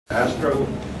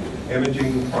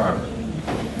Astro-Imaging primer.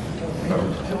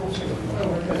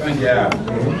 Yeah.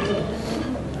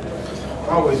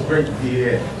 Always great to be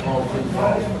here at Fall Creek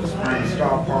Falls for the Spring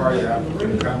Star Party. I've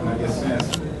been coming, I guess, since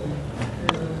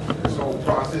this whole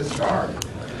process started.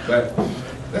 But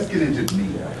let's get into the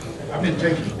meat. I've been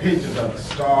taking pictures of the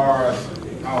stars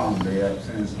on there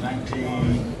since back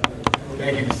in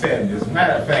the 70s. As a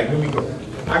matter of fact,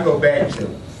 I go back to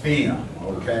film,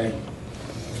 okay?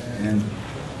 And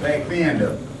back then,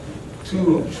 the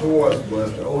tool of choice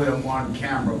was the OM1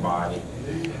 camera body,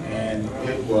 and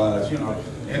it was,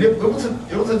 and it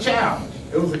was a challenge.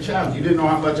 It was a challenge. You didn't know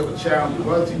how much of a challenge it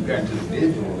was until you got into the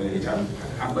digital age,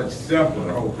 how much simpler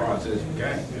the whole process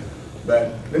became.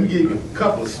 But let me give you a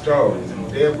couple of stories, and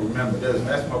Deb will remember this. And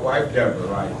that's my wife, Deborah,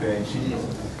 right there. And she's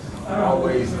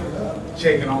always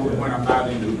checking on me when I'm out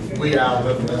in the wee hours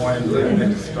of the morning, looking at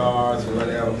the stars or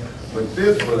whatever. But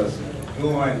this was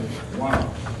doing one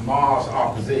of Mars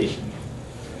opposition.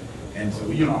 And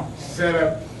so,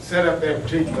 set up that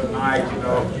particular night,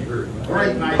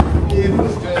 great night. It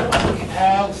was just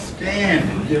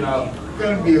outstanding,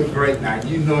 gonna be a great night.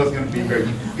 You know it's gonna be great.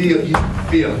 You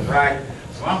feel it, right?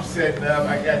 So I'm setting up,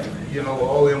 I got the,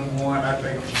 OM1, I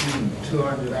think I'm shooting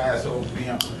 200 ISO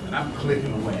film, and I'm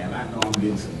clicking away, and I know I'm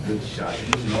getting some good shots.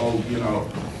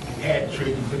 Hat trick,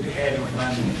 you put the hat in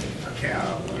front of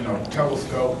the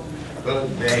telescope,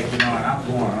 look back, and I'm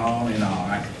going on and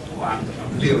on. I'm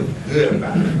feeling good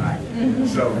about it tonight.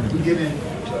 So we get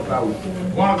into about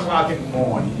 1 o'clock in the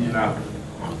morning,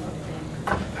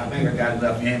 I think I got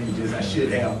enough images. I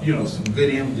should have, some good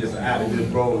images out of this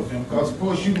roll of film. Because, of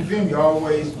course, shooting film,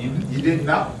 you didn't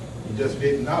know. You just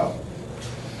didn't know.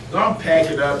 So I'm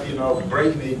packing up,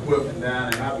 breaking the equipment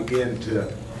down, and I begin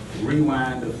to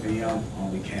rewind the film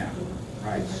on the camera,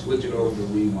 right? Switch it over to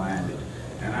rewind it.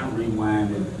 And I'm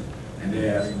rewinding, and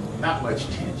there's not much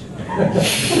tension. But,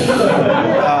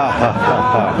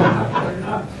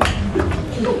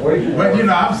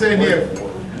 I'm sitting here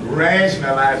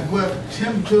rationalize. Well,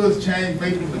 temperatures change,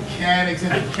 maybe mechanics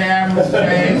and the cameras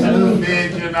change a little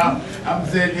bit, I'm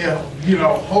sitting here,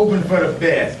 hoping for the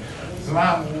best. So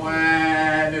I'm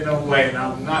winding away, and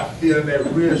I'm not feeling that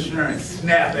reassuring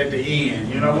snap at the end,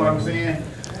 you know what I'm saying?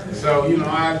 So,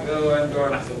 I go and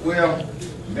I said, well,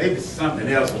 maybe something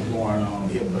else was going on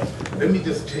here, but let me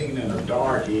just take it in a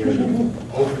dark area,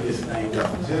 open this thing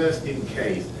up, just in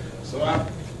case. So I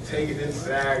take it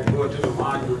inside, go into the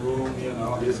laundry room,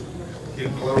 this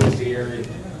enclosed area,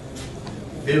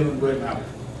 feeling good, and I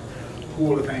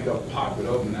pull the thing up, pop it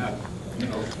open, and I,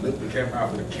 flip the camera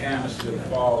out with the canister to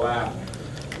fall out.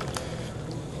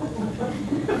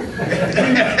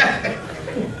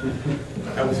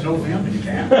 There was no film in the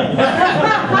camera.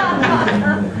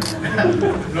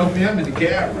 No film in the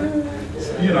camera.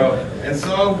 And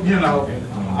so,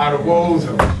 out of woes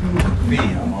of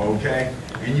film, okay?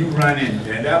 And you run in,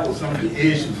 and that was some of the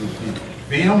issues with film.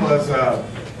 Film was the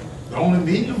only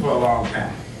medium for a long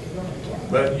time.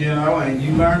 But, and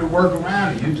you learn to work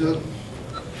around it. You took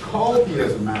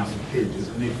copious amounts of pictures.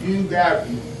 And if you got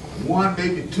one,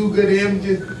 maybe 2 good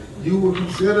images, you were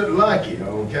considered lucky,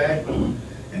 okay?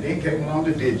 And then came along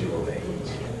the digital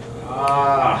age.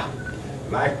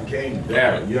 Life became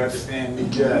better. You understand me?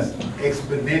 Just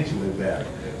exponentially better.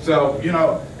 So,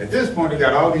 at this point, they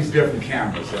got all these different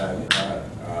cameras.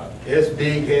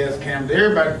 S-Big has cameras.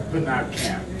 Everybody putting out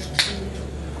cameras.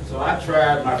 So I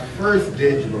tried, my first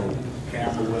digital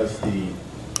camera was the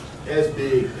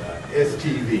S-Big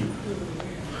STV.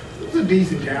 It was a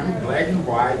decent camera, black and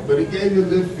white, but it gave you a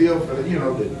good feel for the,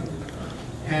 the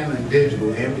handling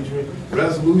digital imagery.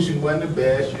 Resolution wasn't the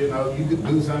best, you could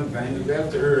do some things. That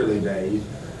was the early days.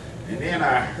 And then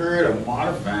I heard of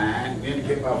modifying, then it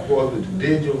came out, of course, with the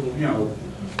digital,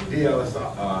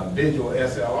 digital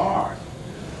SLR.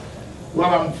 Well,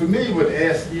 I'm familiar with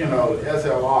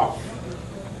SLR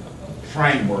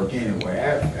framework anyway.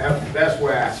 That's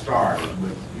where I started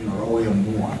with,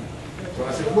 OM1. So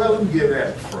I said, well, let me give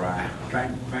that a try.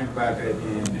 Think about that.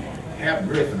 And Hap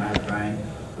Griffin, I think,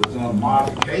 was doing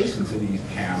modifications of these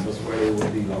cameras where they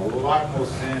would be a lot more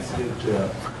sensitive to,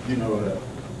 the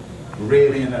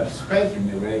red end of the spectrum.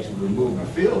 They would actually remove a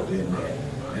filter in there.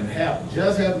 And Hap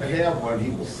just happened to have one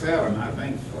he was selling, I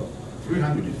think, for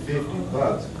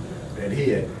 $350 that he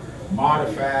had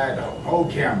modified the whole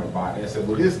camera body. I said,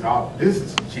 well, this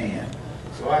is a chance.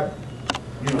 So I,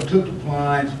 took the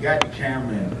plunge, got the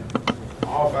camera, and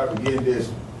off I began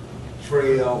this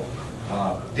trail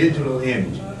digital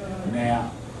imaging.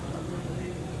 Now,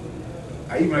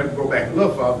 I even have to go back and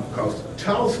look for them because the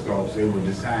telescopes they were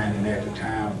designing at the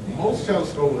time, most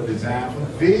telescopes were designed for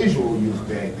visual use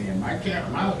back then. My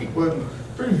equipment,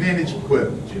 pretty vintage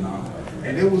equipment, you know,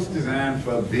 and it was designed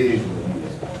for visual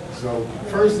use. So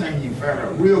first thing you find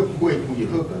out real quick when you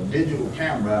hook a digital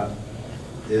camera up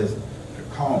is the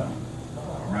cone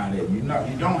around it. You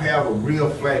don't have a real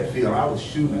flat field. I was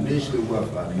shooting initially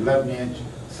with an 11-inch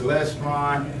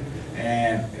Celestron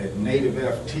and at native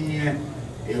F10.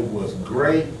 It was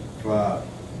great for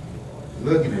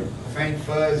looking at faint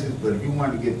fuzzies, but if you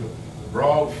wanted to get the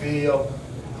broad field,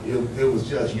 it was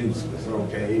just useless,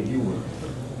 okay? If you were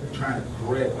trying to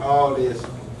correct all this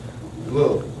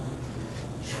little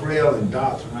trail and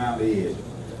dots around the edge.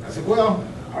 I said, well,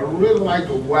 I really like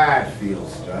the wide field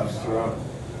stuff, so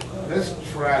let's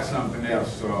try something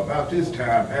else. So about this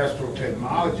time,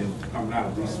 Astro-Imaging was coming out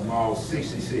with these small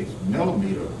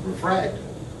 66mm refractor,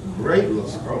 great little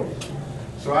scope.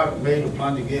 So I made the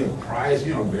plunge again, price,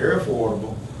 you know, very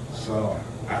affordable. So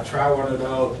I tried one of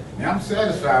those. Now I'm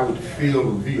satisfied with the field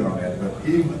of view on that, but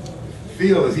even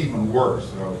field is even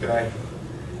worse, okay?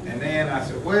 And then I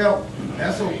said, well,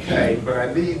 that's okay, but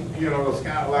I need, you know, it's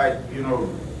kind of like, you know,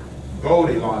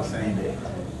 Goldilocks saying that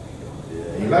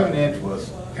the 11-inch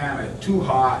was kind of too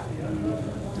hot,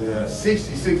 the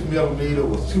 66mm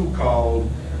was too cold,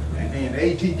 and then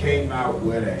AT came out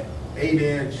with an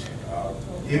 8-inch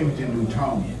imaging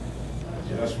Newtonian,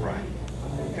 just right,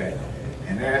 okay?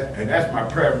 And that's my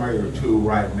primary tool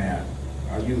right now.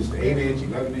 I use the 8-inch,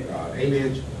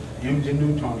 8-inch imaging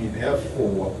Newtonian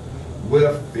F4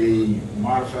 with the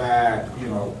modified, you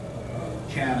know,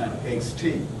 Canon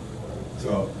XT.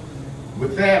 So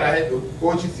with that, I had to, of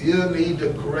course, you still need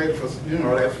to correct for, you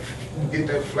know, that get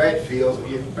that flat field, so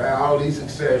you have to buy all these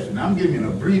accessories. I'm giving you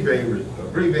an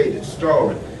abbreviated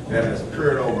story that has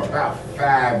occurred over about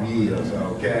 5 years,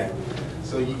 okay?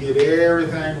 So you get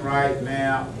everything right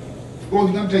now. Of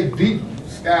course, you're gonna take deep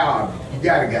scour, you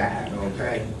got a guide,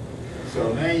 okay?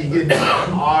 So now you get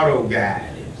auto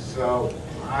guided. So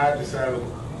I decided,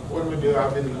 what do we do?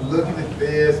 I've been looking at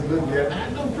this, looking at it. I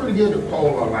know pretty good at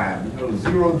polar alignment, you know, the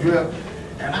zero drift,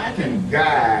 and I can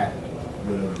guide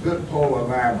with a good polar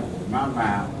alignment with my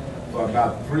mount for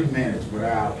about 3 minutes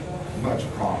without much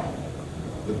problem.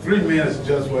 But 3 minutes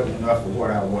just wasn't enough for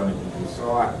what I wanted to do.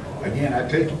 So again, I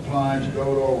take the plunge, go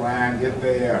to Orion, get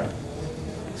their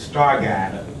star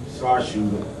guider, star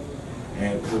shooter,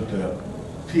 and put the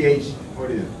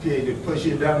push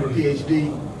it down to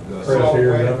PhD, the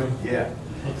software. Yeah.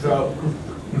 So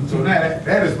now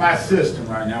that is my system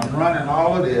right now. I'm running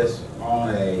all of this on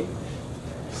a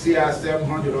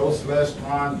CI700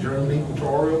 Celestron German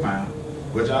equatorial mount,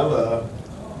 which I love.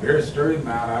 Very sturdy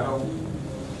mount. I don't,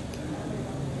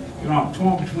 you know, I'm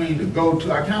torn between the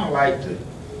go-to. I kind of like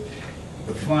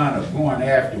the fun of going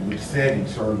after with setting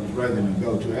service rather than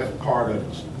go-to. That's part of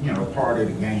the, you know, part of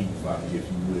the game for me,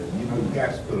 if you will. You know, you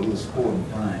got to put a little sport and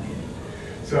fun in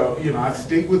it. So, you know, I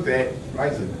stick with that.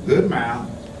 Like it's a good mount.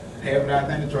 Have it out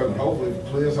there in the truck, and hopefully if it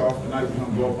clears off tonight, we're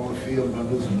gonna go up on the field and gonna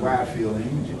do some wide field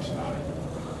imaging tonight.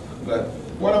 But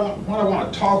what I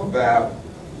want to talk about,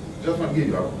 just want to give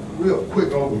you a real quick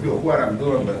overview of what I'm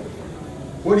doing, but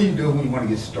what do you do when you want to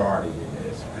get started in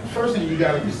this? And first thing you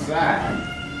got to decide,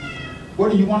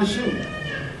 what do you want to shoot?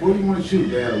 What do you want to shoot?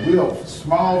 There are real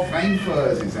small faint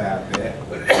fuzzies out there.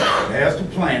 There's the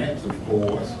planets, of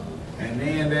course, and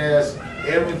then there's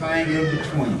everything in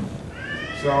between.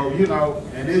 So, you know,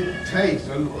 and it takes,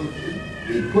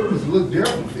 the equipment's a little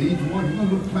different for each one. You're gonna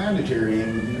do planetary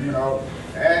imaging, you know,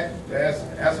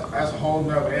 that's a whole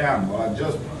nother animal. I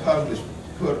just published,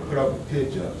 put up a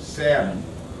picture of Saturn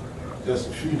just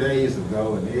a few days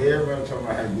ago, and everybody talking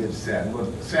about how good Saturn was.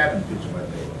 A Saturn picture right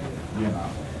there, you know.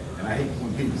 And I hate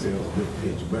when people say it was a good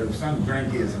picture, but it was something the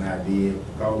grandkids and I did.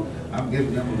 So I'm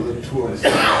giving them a little tour of the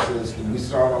solar system. We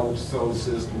start off with the solar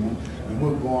system, and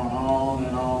we're going on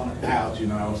and on and out, you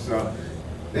know. So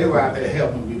they were out there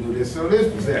helping me do this. So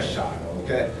this was their shot,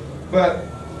 okay? But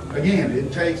again,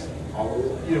 it takes,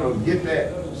 you know, to get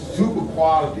that super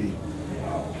quality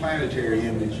planetary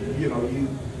image. You know, you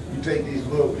take these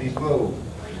little,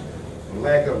 for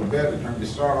lack of a better term, you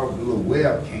start off with a little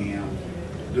webcam.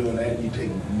 Doing that, you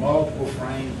take multiple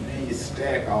frames, and then you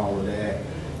stack all of that.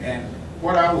 And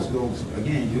what I was doing was,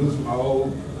 again, using my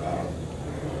old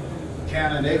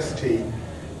Canon XT,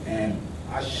 and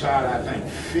I shot, I think,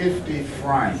 50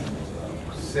 frames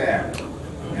of Saturn.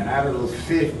 And out of those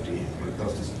 50,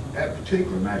 because that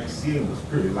particular night, the scene was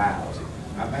pretty lousy,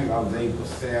 I think I was able to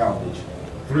salvage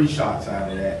 3 shots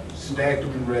out of that, stacked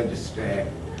them in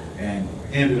register, and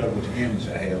ended up with the image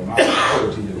I have. And I'll show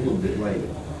it to you a little bit later.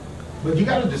 But you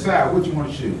got to decide what you want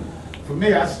to shoot. For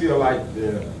me, I still like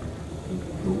the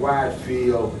wide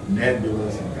field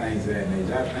nebulas and things of that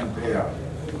nature. I think they are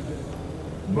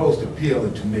most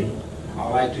appealing to me. I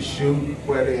like to shoot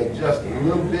where they're just a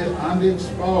little bit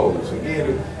underexposed. Again,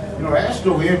 you know,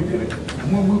 Astro-Imaging,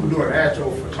 when we were doing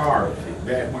astrophotography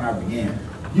back when I began,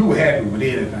 you were happy with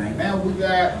anything. Now we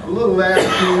got a little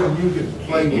latitude and you can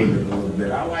play with it a little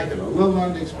bit. I like it a little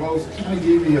underexposed to kind of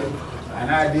give you an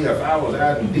idea. If I was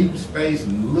out in deep space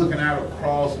and looking out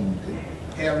across and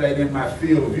have that in my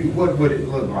field of view, what would it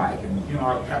look like? And you know,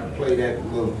 I kind of play that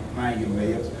little thing in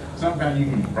there. Sometimes you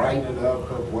can brighten it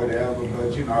up or whatever,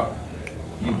 but you know,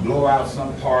 you blow out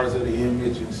some parts of the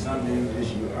image and some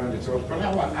images you underexposed. But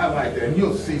I like that, and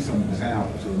you'll see some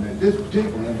examples of that. This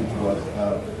particular image was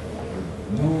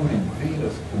Moon and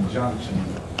Venus conjunction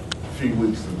a few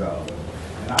weeks ago.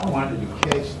 And I wanted to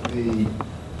catch the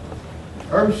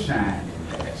earth shine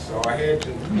in that. So I had to,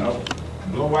 you know,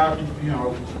 blow out, you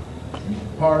know,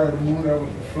 part of the moon that was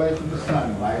reflecting the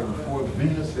sunlight before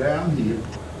Venus down here.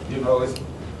 You know, it's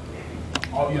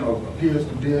all, you know, appears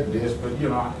to be a disk, but you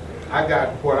know, I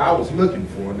got what I was looking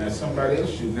for, and that somebody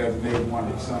else should never maybe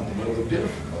wanted something a little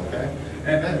different, okay?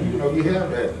 And then, you know, you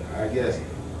have that, I guess,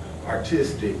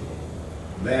 artistic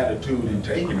latitude in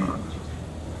taking images.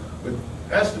 But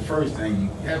that's the first thing. You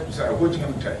have to decide what you're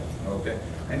going to take, okay?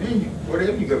 And then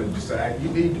whatever you're going to decide, you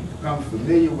need to become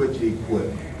familiar with your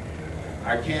equipment.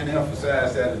 I can't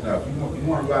emphasize that enough. You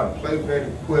want to go out and play with that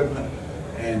equipment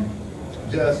and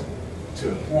just to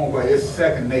the point where it's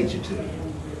second nature to you.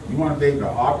 You want to be able to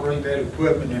operate that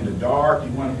equipment in the dark.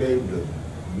 You want to be able to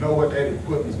know what that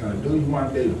equipment is going to do. You want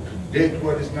to be able to predict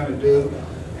what it's going to do.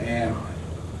 And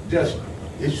just,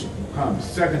 it should become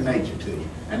second nature to you.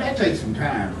 And that takes some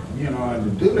time, you know, and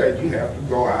to do that, you have to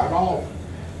go out often.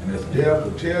 And as Deb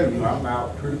will tell you, I'm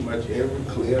out pretty much every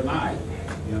clear night,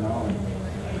 you know. And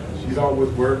she's always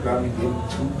worried about me getting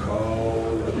too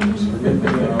cold, or too, you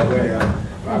know, whatever.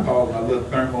 I call it my little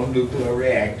thermonuclear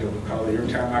reactor because every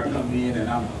time I come in and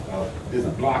I'm there's a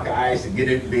block of ice and get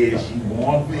in bed, she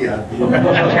warms me up. Hot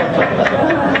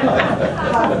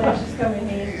flashes coming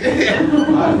in.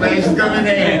 Hot flashes coming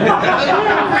in.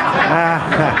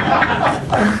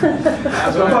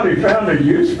 Somebody found a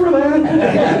use for that?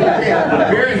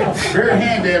 Yeah, very, very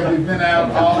handy. We've been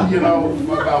out all, you know,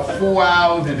 for about 4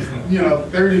 hours and it's, you know,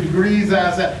 30 degrees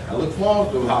outside. I look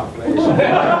forward to those hot flashes.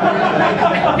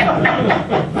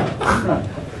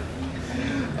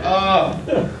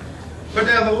 But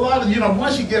there's a lot of, you know,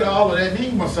 once you get all of that, then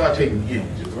you want to start taking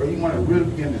images, or you want to really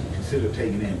begin to consider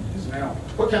taking images. Now,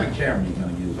 what kind of camera are you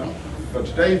going to use? For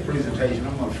today's presentation,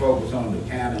 I'm going to focus on the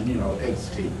Canon, you know,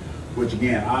 XT, which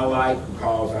again, I like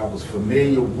because I was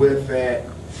familiar with that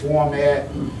format,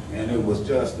 and it was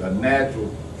just a natural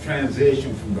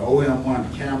transition from the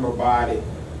OM1 camera body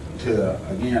to,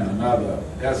 again, another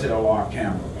SLR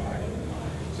camera body.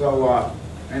 So,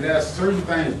 and there's certain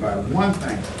things about it. One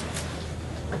thing,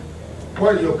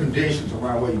 what are your conditions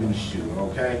around where you're going to shoot,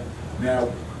 okay?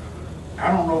 Now, I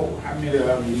don't know how many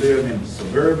of you live in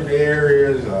suburban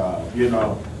areas, you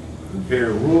know,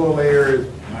 very rural areas.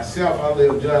 Myself, I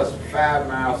live just 5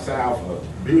 miles south of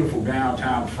beautiful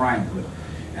downtown Franklin,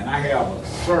 and I have a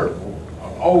circle,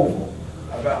 an oval,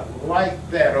 about like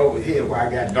that over here where I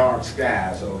got dark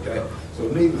skies, okay? So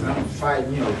needless, I'm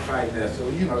fighting that. So,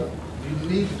 you know, you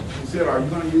need to consider, are you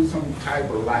going to use some type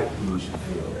of light pollution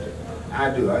filter? I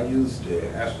do. I use the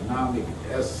astronomical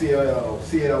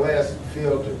CLS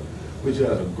filter, which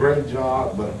does a great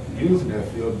job, but using that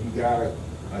filter, you gotta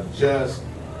adjust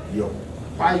your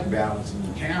white balance in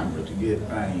the camera to get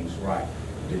things right.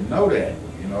 Didn't know that,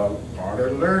 you know, part of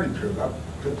the learning curve. I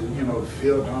put the, you know, the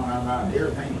filter on and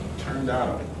everything turned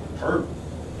out purple,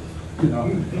 you know.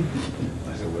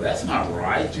 I said, well, that's not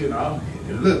right, you know.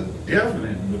 It looked different,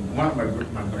 and one of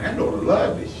my granddaughter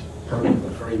loved it. Purple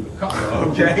was her favorite color,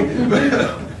 okay?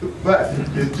 But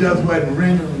it just wasn't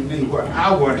rendering me what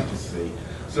I wanted to see.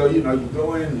 So, you know, you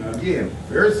go in, again,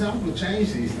 very simple to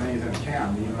change these things in the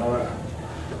camera, you know.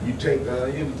 You take,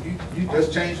 you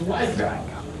just change the white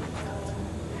balance.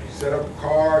 Set up a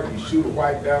card, you shoot a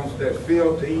white balance with that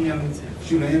filter in,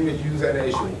 shoot an image, use that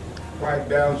as your white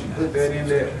balance, you put that in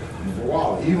there, and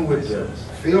voila. Even with the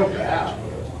filter out,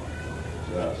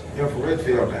 the infrared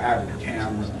filter out of the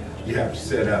camera, you have to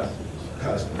set up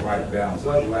custom white balance.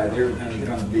 Otherwise, everything's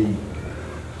going to be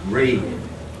red.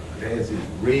 It has this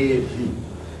red heat.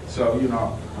 So, you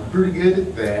know, I'm pretty good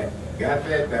at that. Got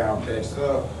that down pat.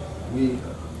 So we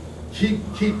keep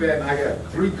that. And I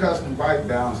got 3 custom white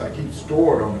balance I keep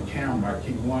stored on the camera. I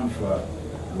keep one for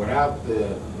without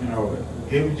the, you know,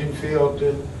 imaging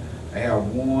filter. I have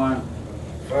one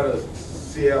for the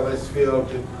CLS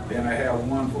filter. Then I have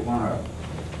one for one of,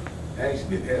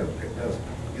 actually it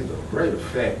gives a great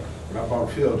effect. But I bought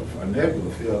a filter, a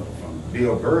nebula filter from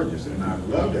Bill Burgess, and I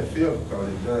love that filter because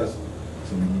it does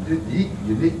some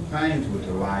unique things with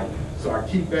the light. So I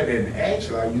keep that in.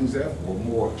 Actually, I use that for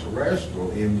more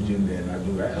terrestrial imaging than I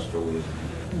do astro-imaging.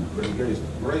 But it gives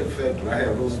great effect. I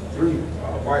have those 3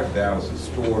 white balances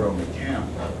stored on the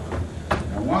camera.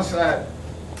 And once I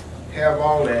have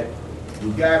all that,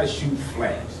 you gotta shoot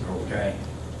flats, okay?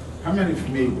 How many are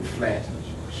familiar with flats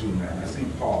shooting that? I see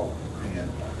Paul, man.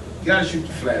 You gotta shoot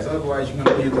the flats, otherwise you're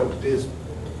gonna end up with this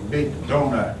big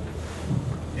donut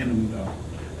in the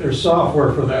There's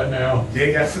software for that now.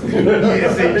 yes, they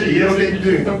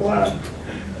do.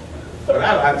 But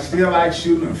I still like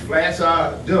shooting them. Flats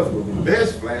are difficult. The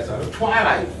best flats are the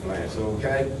twilight flats,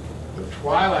 okay? The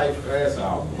twilight flats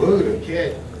are good to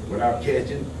catch without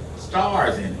catching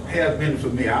stars in it. Has been for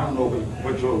me. I don't know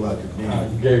what your luck has been. I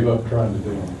gave up trying to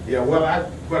do it. Yeah, well,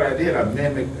 what I did, I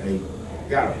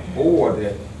got a board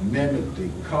that mimicked the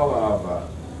color of a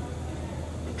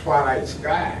twilight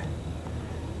sky.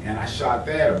 And I shot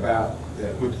that about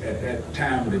at that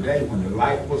time of the day when the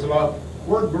light was low.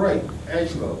 Worked great.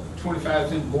 Actually,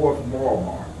 25-cent board from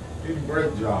Walmart. Did a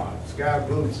great job. Sky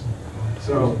blues.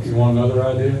 So You want another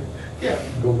idea? yeah,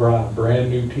 Go buy a brand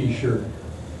new T-shirt,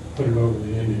 put it over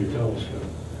the end of your telescope.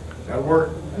 that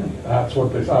worked. That's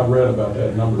what they, I read about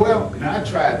that number. Well, now I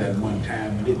tried that one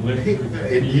time and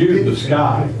it Use the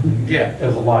sky Yeah.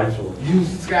 as a light source. Use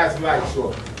the sky's light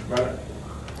source. But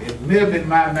it may have been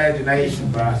my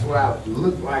imagination, but I swear I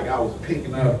looked like I was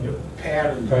picking up the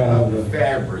pattern of the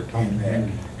fabric in that.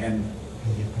 And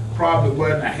probably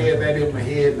wasn't. I had that in my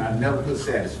head and I never could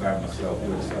satisfy myself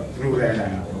with it, so I threw that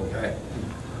out, okay?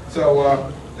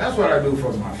 So that's what I do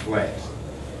for my flats.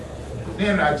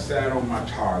 Then I decide on my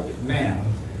target. Now,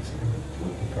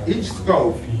 each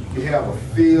scope, you have a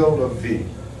field of view.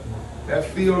 That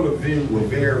field of view will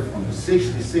vary from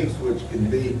 66, which can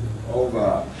be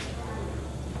over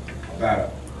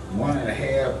about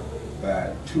 1.5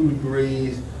 by 2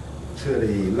 degrees, to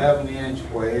the 11-inch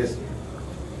where it's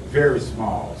very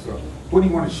small. So what do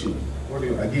you want to shoot?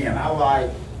 Again, I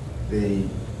like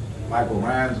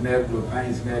Orion's Nebula,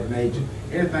 things of that nature.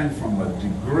 Anything from a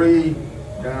degree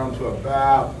down to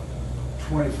about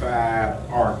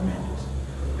 25 arc minutes.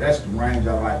 That's the range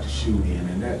I like to shoot in,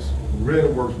 and that's really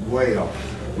works well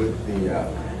with the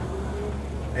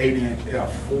 8-inch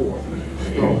f4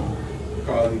 scope,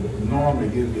 because it normally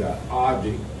gives you an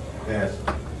object that's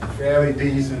fairly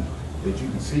decent, that you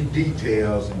can see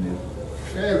details, and it's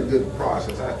a fairly good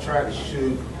process. I tried to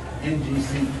shoot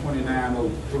NGC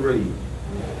 2903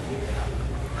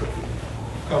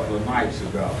 a couple of nights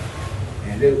ago,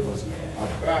 and it was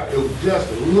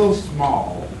just a little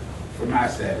small for my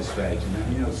satisfaction.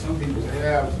 And, you know, some people say,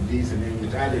 yeah, it was a decent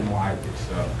image. I didn't like it,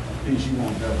 so I think you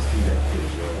won't ever see that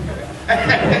picture.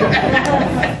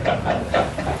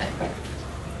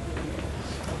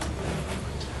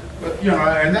 But, you know,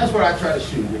 and that's what I try to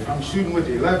shoot. If I'm shooting with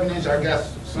the 11-inch, I got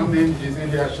some images in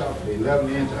there I shot with the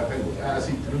 11-inch. I think it was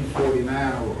IC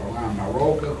 349 around my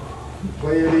Roca, the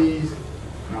Pleiades,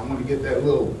 and I want to get that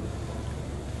little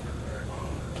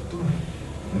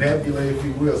nebula, if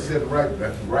you will, sitting right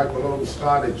below the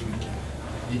star that you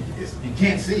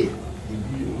can't see it.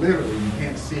 You literally, you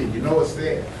can't see it. You know it's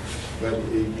there, but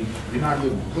you're not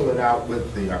able to pull it out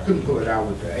with the, I couldn't pull it out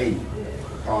with the 8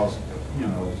 because, you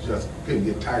know, just couldn't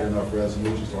get tight enough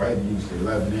resolution, so I had to use the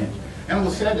 11-inch. And I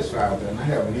was satisfied with that, and I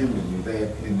have an image of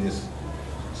that in this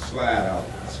slides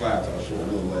I'll show a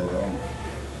little later on.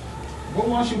 But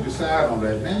once you decide on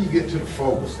that, then you get to the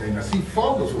focus thing. Now see,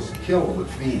 focus was a killer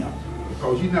with film,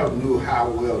 because you never knew how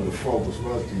well the focus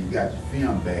was till you got your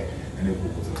film back. And if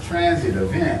it was a transit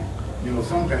event, you know,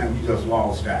 sometimes you just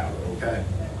lost out, okay?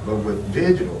 But with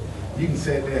digital, you can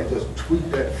sit there and just tweak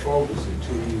that focus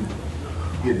until you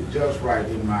get it just right.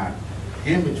 In my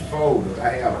image folders, I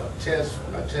have a test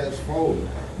folder,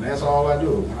 and that's all I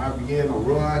do. When I begin to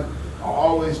run, I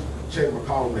always check my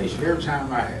collimation. Every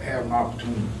time I have an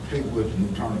opportunity to pick with you,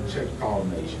 check the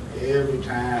collimation. Every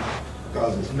time,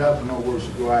 because it's nothing no worse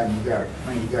to go out and you got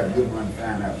a good run to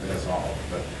find out that's all.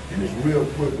 And it's real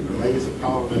quick with the laser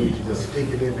collimation. You just stick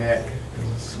it in there,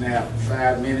 snap,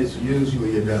 5 minutes,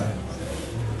 usually you're done.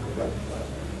 But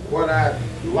what I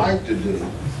like to do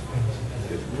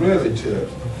is really to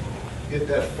get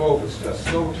that focus just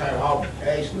so tight, I'll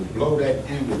actually blow that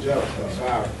image up to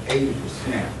about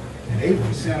 80%. And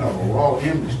 80% of a raw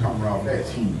image coming off,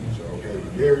 that's huge, okay?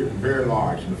 Very, very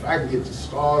large. And if I can get the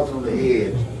stars on the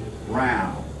edge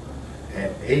round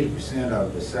at 80%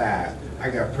 of the size, I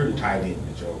got a pretty tight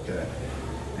image, okay?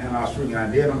 And I was freaking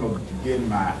out. Then I'm going to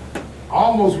begin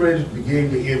almost ready to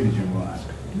begin the imaging run.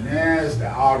 And there's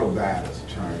the auto guider's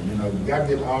turn. You know, you got to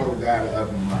get the auto guider up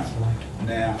and running.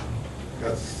 Now,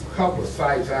 there's a couple of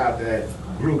sites out there,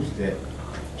 groups that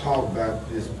talk about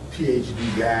this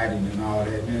PhD guiding and all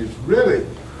that, and it's really,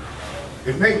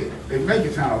 it make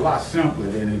it sound a lot simpler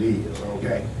than it is,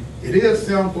 okay? It is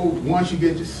simple once you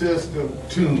get your system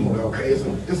tuned, okay? It's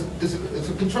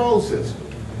a control system.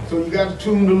 So you got to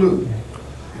tune the loop.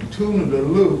 And tuning the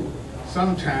loop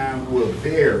sometimes will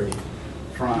vary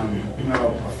from, you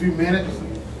know, a few minutes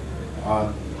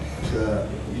to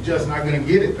you're just not going to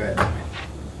get it that night.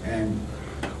 And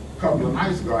a couple of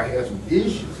nights ago I had some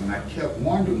issues and I kept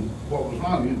wondering what was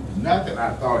wrong. Nothing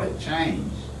I thought had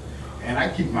changed. And I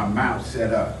keep my mount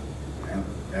set up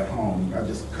at home. I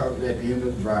just covered at the end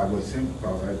of the driveway simply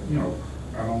because I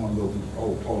don't want to go through the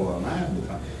whole polar alignment.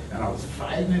 And I was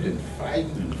fighting it and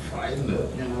fighting and fighting it,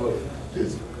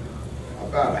 just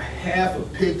about a half a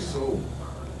pixel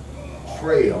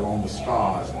trail on the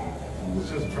stars. And it was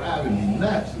just driving me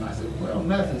nuts. And I said, well,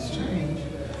 nothing's changed.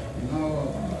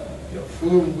 You're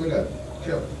fooling with it. I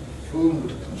kept fooling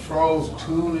with the controls,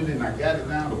 tuning it, and I got it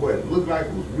down to where it looked like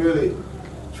it was really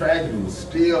tracking. It was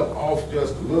still off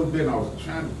just a little bit. And I was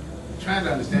trying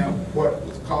to understand what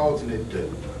was causing it to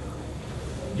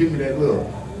give me that little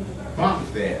bump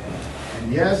there.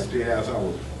 And yesterday, as I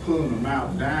was pulling the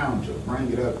mount down to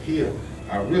bring it up here,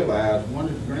 I realized one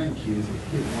of the grandkids had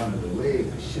hit one of the legs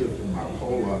and shifted my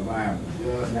polar alignment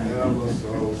just ever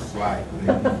so slightly.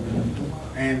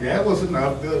 And that was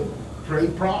enough to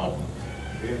create problems.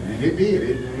 And it did.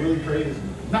 It really created,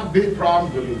 not big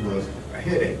problems, but it was a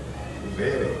headache. It was a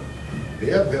headache. They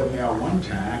helped me out one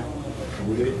time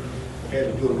with it.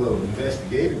 Had to do a little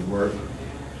investigative work.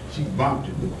 She bumped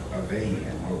it with a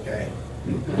van, okay?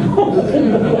 In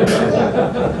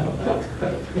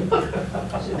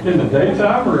the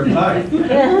daytime or at night?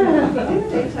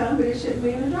 Daytime, but it shouldn't be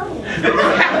in the dark.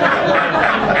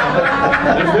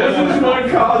 If this is what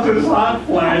causes hot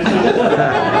flashes.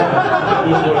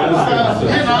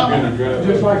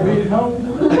 Just like being home.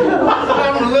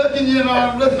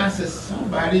 I'm looking, I said,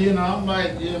 somebody, I'm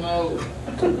like,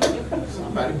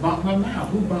 somebody bumped my mouth.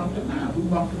 Who bumped the mouth? Who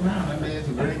bumped the mouth? I mean,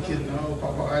 some grandkids, no,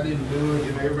 Papa, I didn't do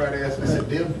it. Everybody asked me, I said,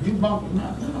 Deb, you bumped the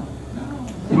mouth? No.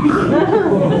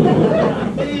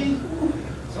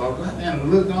 So I got down and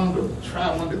looked on one of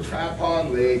the tripod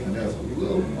legs, and there's a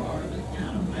little mark that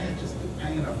kind of matches the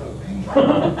paint of her paint.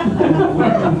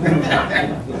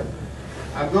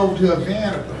 I go to a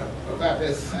van about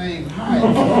that same height,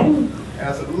 and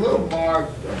there's a little mark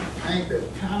of paint that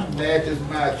kind of matches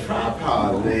my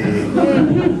tripod leg.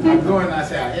 I go and I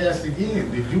say, I asked again,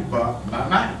 did you bump my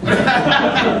mouth?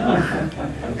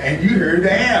 And you heard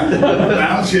the answer. The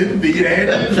mouth shouldn't be there in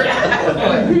the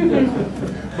tripod.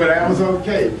 But that was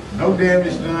okay. No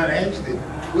damage done. Actually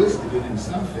twisted it in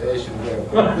some fashion where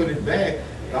when I put it back,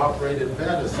 it operated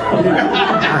better. So,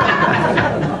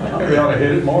 We ought to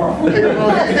hit it more often. Hit it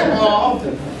more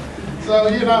often. So,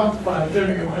 By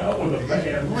tuning them out with a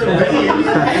band. With a band.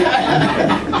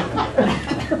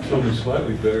 It's only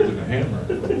slightly better than a hammer.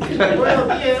 Well,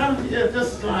 yeah,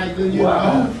 just like,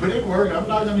 but it worked. I'm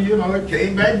not going to, it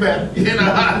came back better,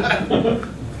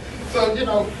 So,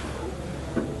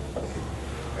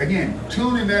 again,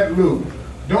 tuning that loop.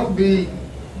 Don't be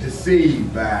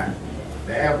deceived by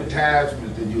the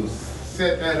advertisements that you'll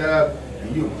set that up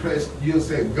and you'll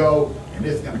say go, and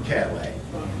it's going to Cadillac.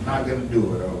 Not going to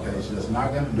do it, okay? It's just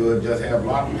not going to do it. Just have a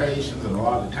lot of patience and a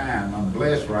lot of time. I'm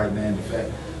blessed right now in the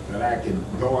fact that I can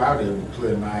go out every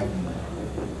clear night and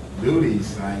do these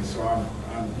things. So I'm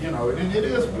and it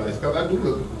is blessed because I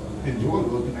do enjoy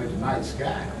looking at the night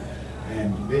sky.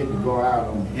 And to be able to go out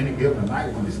on any given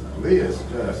night when it's clear is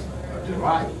just a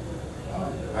delight.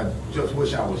 I just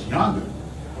wish I was younger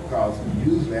because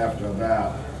usually after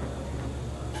about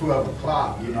 12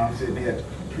 o'clock, I'm sitting there at the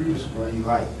computer screen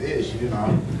like this,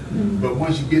 But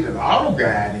once you get to the auto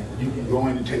guiding, you can go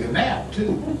in and take a nap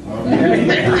too. Okay?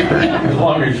 As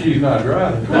long as she's not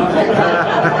driving.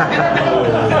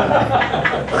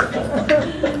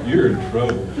 You're in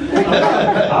trouble.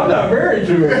 I'm not married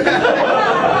to her.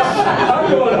 I'm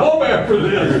going home after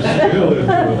You're this. still in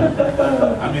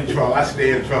trouble. I'm in trouble. I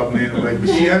stay in trouble anyway, but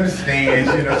she understands.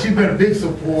 She's been a big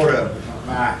supporter of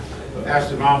my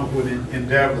astronomical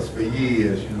endeavors for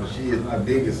years. She is my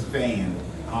biggest fan,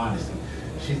 honestly.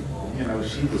 She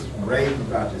was raving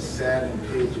about the Saturn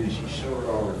picture, and she showed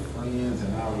all her friends,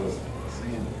 and I was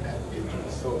saying that picture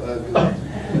was so ugly.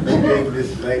 She gave me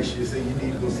this lecture. She said, you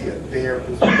need to go see a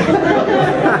therapist.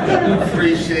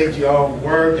 Appreciate your own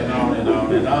work, and on and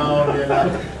on and on.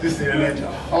 This is into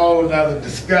a whole other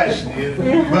discussion.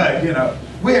 But,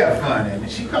 we have fun.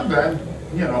 And she comes out,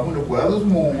 when the weather's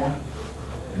warm,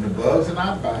 and the bugs are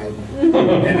not biting, and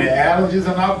the allergies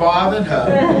are not bothering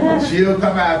her, she'll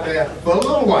come out there for a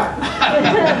little while.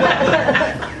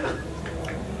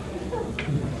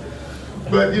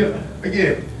 But you know,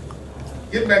 again,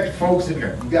 get back to focusing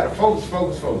here. You got to focus,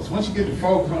 focus, focus. Once you get to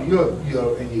focus on your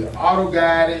auto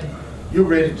guiding, you're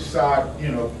ready to start, you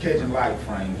know, catching light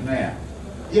frames now.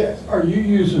 Yes. Are you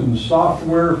using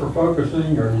software for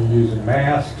focusing, or are you using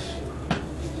masks?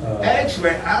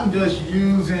 Actually, I'm just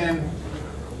using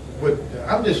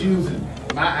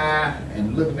my eye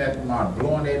and looking at the model,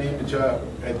 blowing that image up,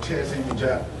 that test image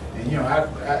up, and you know,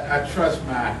 I trust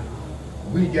my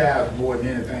weak eyes more than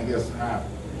anything else.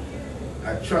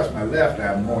 I trust my left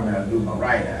eye more than I do my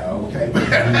right eye. Okay,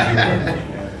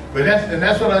 but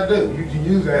that's what I do. You can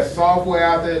use that software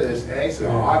out there. That's actually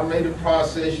an automated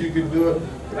process. You can do it,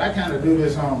 but I kind of do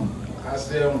this on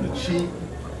the cheap.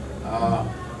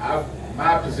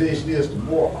 My position is the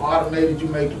more automated you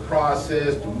make the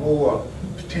process, the more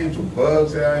potential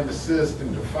bugs are in the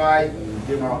system to fight. And,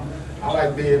 you know, I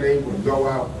like being able to go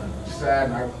out and decide,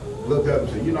 and I look up and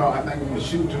say, you know, I think I'm going to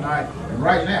shoot tonight. And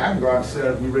right now, I can go out and set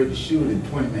up and be ready to shoot in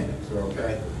 20 minutes,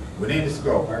 okay? With any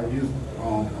scope. I can use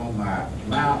on my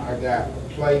mount, I got a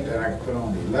plate that I can put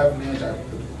on the 11-inch. I can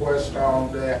put the Quest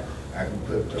on there. I can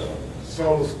put the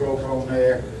solar scope on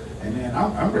there. And then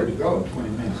I'm ready to go in 20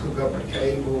 minutes. Hook up the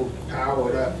cable,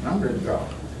 power it up, and I'm ready to go.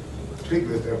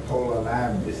 Particularly if that polar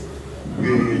alignment is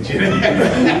good, you know.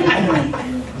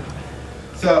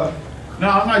 So, no,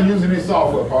 I'm not using this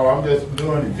software, Paul. I'm just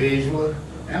doing it visually.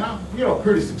 And I'm, you know,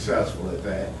 pretty successful at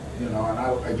that. You know, and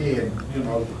again, you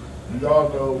know, you all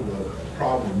know the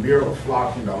problem of mirror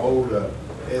flocking, the older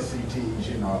SCTs,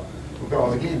 you know,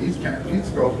 because again, these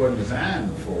scopes weren't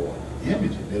designed for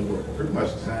imaging. They were pretty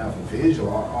much designed for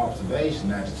visual observation.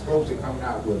 Now, the scopes they're coming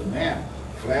out with now,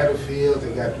 flatter fields,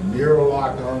 they got the mirror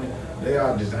locked on it. They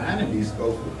are designing these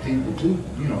scopes for people to,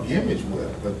 you know, image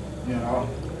with. But, you know,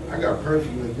 I got a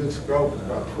perfectly good scope. It's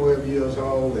about 12 years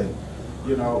old, and,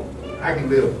 you know, I can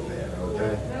live with that,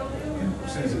 okay? And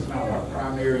since it's not my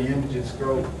primary imaging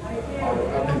scope,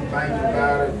 I've been thinking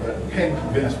about it, but hadn't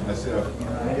convinced myself,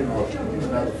 you know, in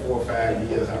another 4 or 5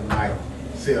 years, I might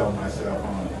sell myself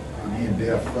on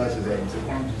in-depth flushes at me. So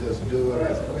why don't you just do it? I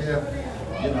said, well,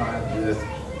 you know, I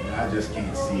just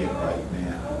can't see it right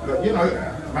now. But you know,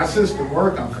 my system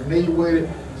works. I'm familiar with it,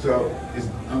 so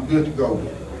I'm good to go with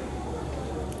it.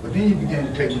 But then you begin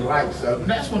to take the lights up, and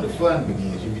that's when the fun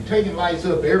begins. If you're taking lights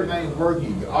up, everything's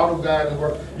working. Your auto guiding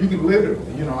work. You can literally,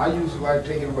 you know, I usually like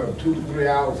taking about 2 to 3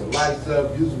 hours of lights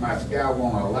up. Usually my sky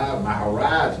won't allow, my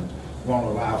horizons won't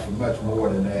allow for much more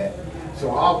than that. So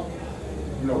I'll,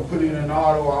 you know, put it in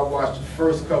auto. I'll watch the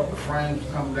first couple of frames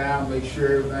come down, make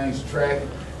sure everything's tracking.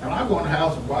 And I go in the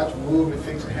house and watch a movie,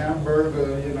 fix a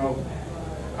hamburger, you know.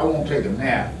 I won't take a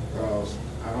nap because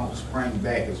I don't spring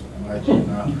back as much, you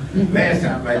know. Last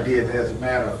time I did, as a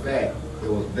matter of fact,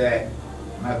 it was back,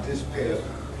 not this past,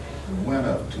 the winter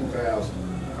of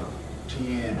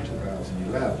 2010,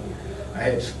 2011. I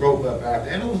had to scope up out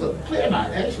there, and it was a clear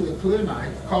night, actually a clear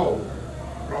night, cold,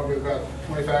 probably about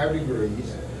 25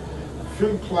 degrees.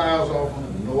 Few clouds off on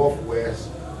the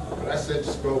northwest, but I set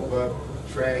the scope up,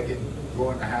 track it, go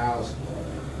in the house,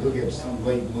 look at some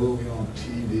late movie on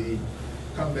TV,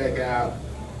 come back out,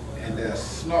 and there's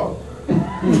snow. 6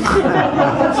 inches of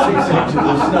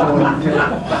snow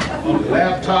on the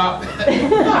laptop, on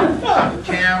the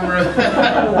camera,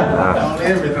 on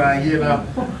everything, you know.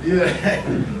 Yeah.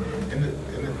 And the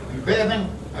bad thing,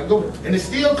 I go, and it's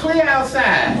still clear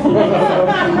outside.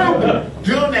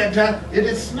 During that time, it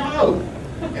had snowed.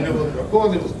 And it was, of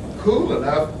course, it was cool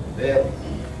enough that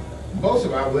most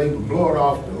of it I was able to blow it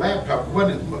off the laptop. I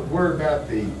wasn't worried about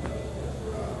the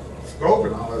scope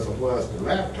and all as it was the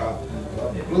laptop.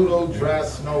 Blew those dry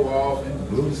snow off and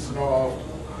blew the snow off,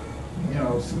 you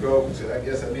know, scope, and said, I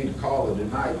guess I need to call it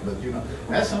tonight. But, you know,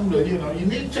 that's something that, you know, you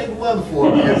need to check the weather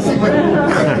for it. See what,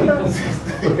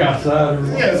 look outside.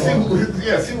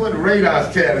 See what the radar's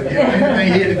telling you. Anything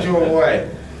headed your way.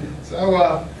 So,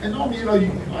 and normally, you know,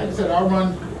 like I said, I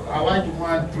like to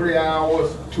run 3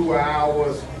 hours, 2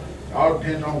 hours, all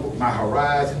depending on my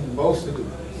horizon.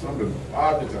 Some of the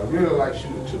objects I really like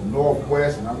shooting to the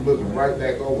northwest, and I'm looking right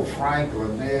back over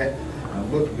Franklin there. I'm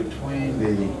looking between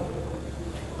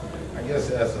I guess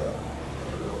that's a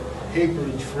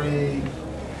hickory tree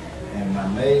and my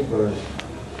neighbor's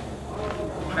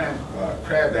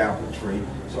crabapple tree.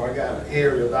 So I got an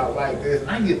area about like this,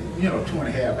 and I can get, you know,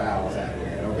 2.5 hours out of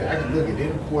that. Okay, I can look at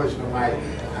any portion of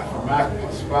from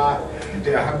my spot and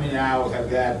tell how many hours I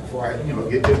got before I, you know,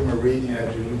 get to the meridian,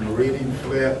 after the meridian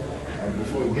flip,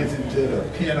 before it gets into the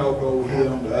pin oak over here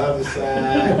on the other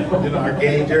side. You know, I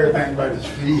gauge everything by the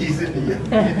trees in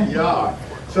the yard.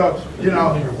 So, you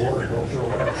know,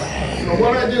 so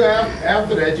what I do,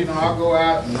 after that, you know, I'll go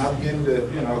out and I'm getting the,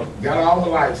 you know, got all the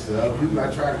lights up. Usually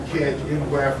I try to catch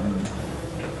anywhere from,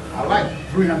 I like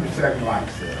 300-second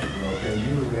lights up, okay?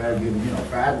 Usually I give, you know,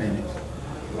 5 minutes.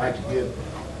 I like to get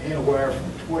anywhere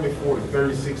from 24 to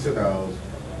 36 of those.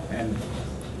 And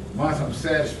once I'm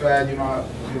satisfied, you know,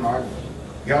 I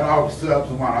got all the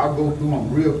subs and I'll go through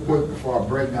them real quick before I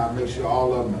break down, make sure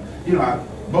all of them, you know,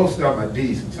 most of them are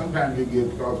decent. Sometimes you get,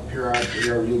 because periodic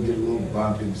error, you'll get a little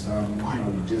bump in some, you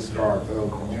know, you discard those.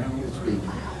 Generally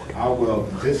speaking, I will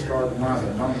discard the ones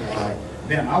I don't like.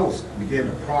 Then I will begin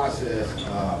the process,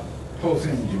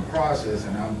 post-imaging process,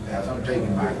 and as I'm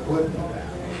taking my equipment down,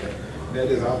 okay? That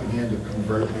is, I'll begin to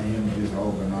convert my images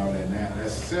over and all that. Now,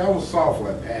 there's several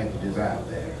software packages out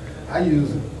there. I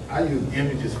use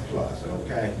Images Plus,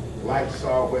 okay? Like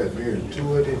software, it's very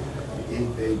intuitive.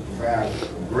 They provide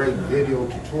a great video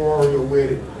tutorial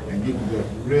with it, and you can just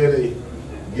really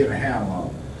get a handle on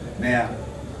it. Now,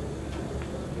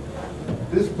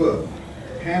 this book,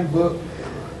 Handbook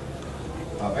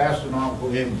of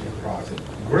Astronomical Imaging Process,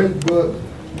 great book.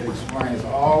 It explains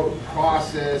all the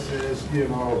processes, you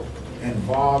know,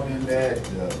 involved in that,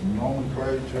 the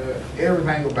nomenclature,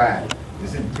 everything about it.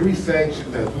 It's in 3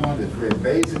 sections. There's one that's very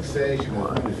basic section,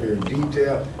 there's one that's very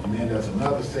detailed, and then there's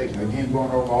another section, again, going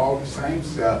over all the same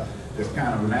stuff. That's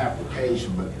kind of an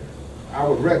application, but I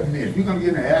would recommend, if you're gonna get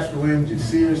into Astro-Imaging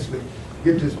seriously,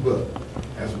 get this book.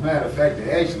 As a matter of fact,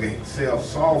 they actually sell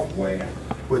software,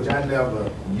 which I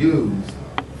never used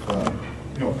for,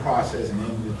 you know, processing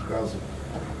images because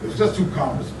it was just too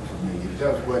cumbersome for me. It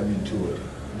just wasn't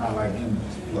intuitive, not like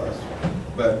Images Plus.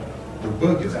 But the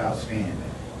book is outstanding.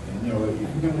 And, you know, if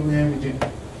you're gonna do imaging,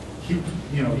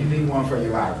 you know, you need one for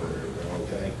your library,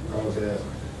 okay? Because there's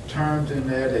terms in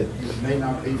there that you may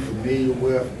not be familiar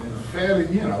with, and fairly,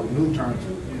 you know, new terms,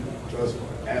 you know, just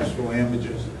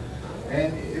astro-images.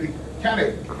 And it kind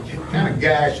of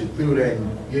guides you through that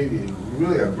and give you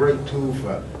really a great tool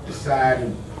for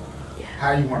deciding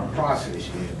how you want to process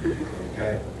your image,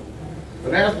 okay?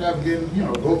 But after I begin, you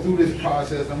know, go through this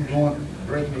process, I'm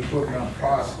breaking the equipment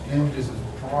on images and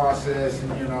processing,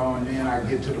 you know, and then I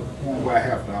get to the point where I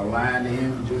have to align the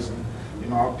images, and, you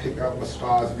know, I'll pick up the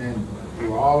stars and then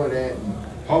do all of that. And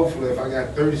hopefully, if I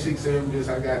got 36 images,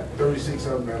 I got 36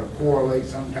 of them that'll correlate.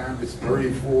 Sometimes it's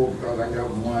 34 because I got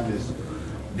one that's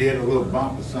did a little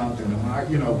bump or something.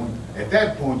 And you know, at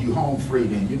that point, you home free.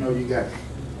 Then you know you got,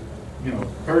 you know,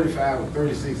 35 or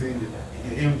 36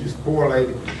 images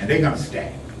correlated, and they're gonna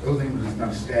stack. Those images are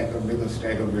gonna stack up. They're gonna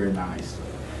stack up very nicely.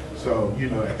 So you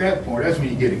know, at that point, that's when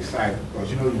you get excited because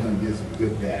you know you're gonna get some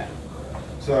good data.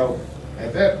 So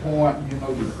at that point, you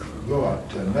know, you go up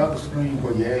to another screen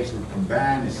where you actually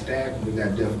combine and stack. We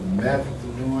got different methods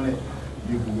of doing it.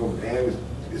 You can go there.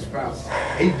 It's about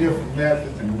 8 different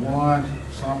methods in one.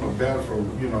 Some are better for,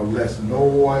 you know, less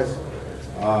noise.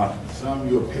 Some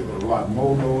you'll pick a lot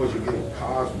more noise. You get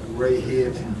cosmic ray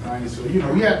hits and things. So, you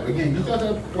know, you have, again, you just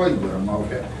have to play with them,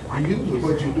 okay? And usually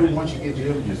what you do once you get your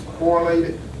images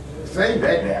correlated, save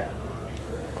that data.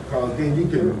 Because then you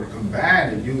can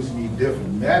combine it using these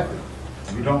different methods.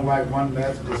 If you don't like one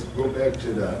method, just go back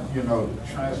to the, you know,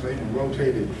 translated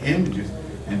rotated images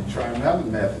and try another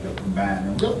method of combining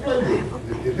them. Just play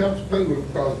with it. It helps play with it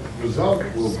because the result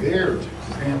will vary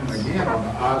depending again on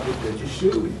the object that you're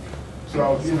shooting.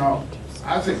 So, you know,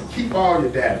 I say keep all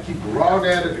your data. Keep the raw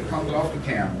data that comes off the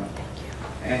camera.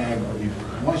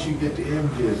 And once you get the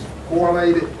images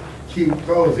correlated, keep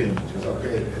those images,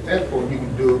 okay? At that point, you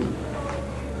can do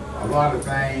a lot of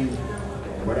things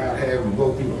without having to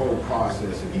go through the whole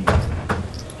process again.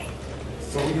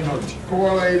 So, you know, you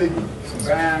correlate it, you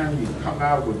combine them, you come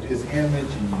out with this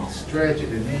image and you stretch it,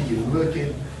 and then you're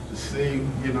looking to see,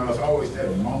 you know, it's always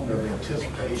that moment of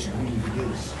anticipation when you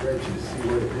begin to stretch it to see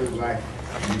what it looks like.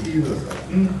 And either it's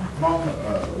a moment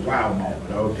or a wow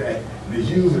moment, okay? And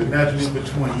there's usually nothing in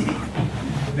between.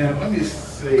 Now, let me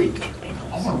see.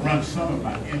 I'm gonna run some of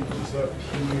my images up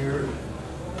here.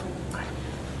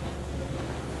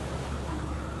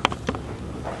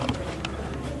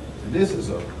 This is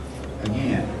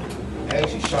again, I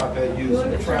actually shot that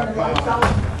using a tripod. Shot.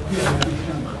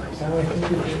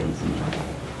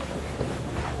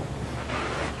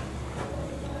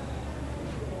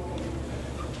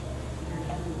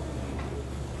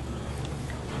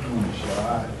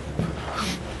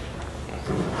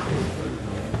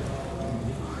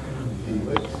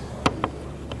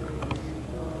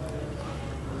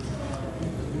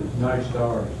 Nice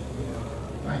stars.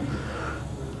 Thank you.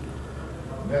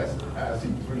 That's IC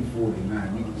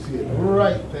 349. You can see it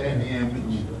right there in the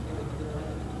image.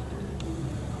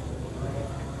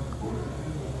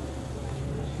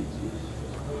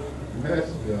 And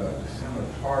that's the center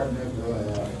part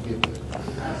get the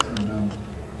IC number.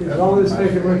 Is all this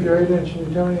taken with your 8-inch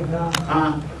Newtonian now?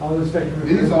 Huh? All this taken with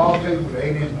These your... are all taken with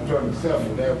 8-inch Newtonian except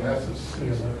for that. That's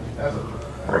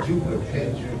a Jupiter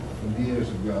picture from years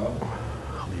ago.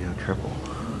 Yeah, triple.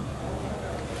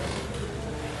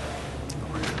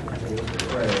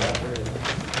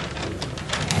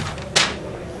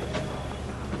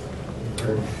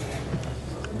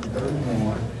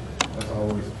 That's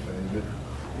always a favorite.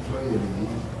 Play it easy.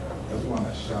 That's one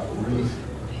I shot recently.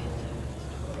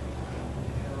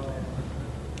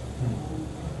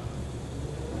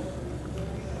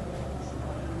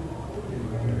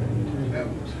 That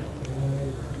was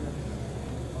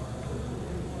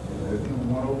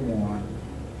 101.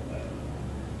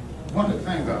 One of the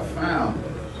things I found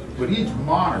with each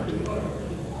monitor,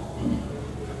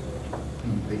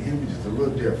 the image is a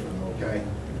little different, okay?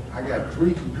 I got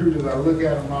 3 computers I look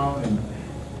at them on,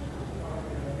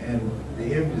 and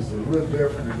the image is a little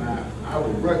different, and I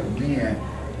would recommend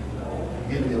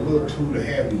getting a little tool to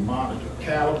have your monitor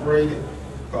calibrated,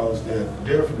 because they're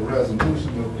different, the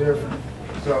resolution is different.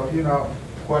 So, you know,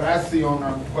 what I see on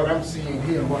them, what I'm seeing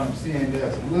here and what I'm seeing there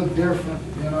is a little different,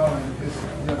 you know, and it's,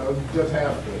 you know, you just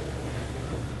have to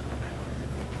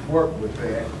work with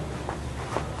that.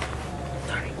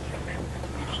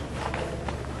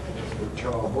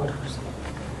 Trouble. That's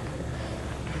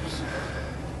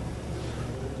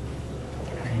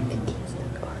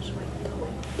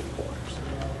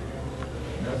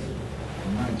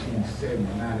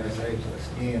 1979. That's actually a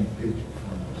scan picture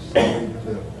from the slave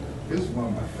clip. This is one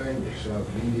of my favorite shots,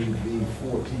 VDB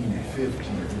 14 and 15.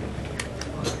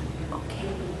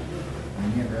 And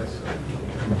again, that's a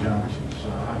conjunction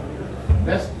shot.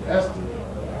 That's the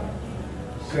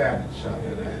Saturn shot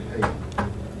that I hate.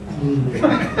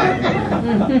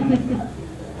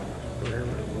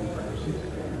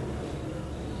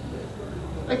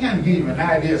 I kind of give you an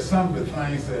idea of some of the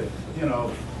things that, you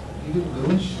know, you can do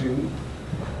and shoot.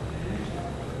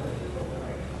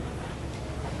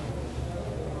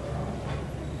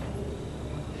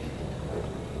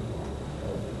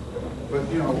 But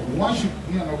once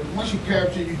you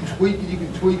capture, you can tweak it. You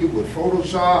can tweak it with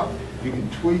Photoshop. You can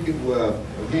tweak it with,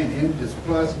 again, Images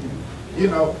Plus. You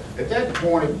know, at that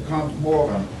point it becomes more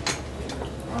of an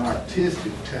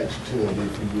artistic touch to it,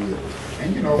 if you will.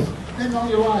 And depending on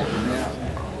your life now.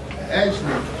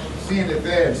 Actually, seeing it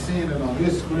there and seeing it on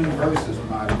this screen versus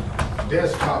my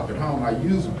desktop at home, I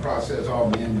usually process all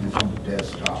my images on the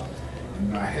desktop.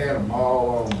 And I had them all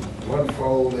on one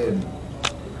folder and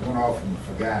went off and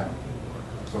forgot them.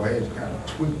 So I had to kind of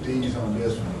tweak these on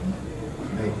this one and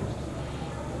make it,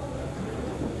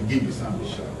 and give you something to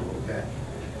show, okay?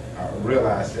 I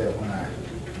realized that when I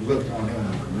looked on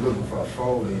him, looking for a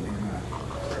folder, and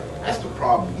that's the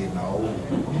problem getting old.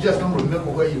 You just don't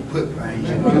remember where you put things.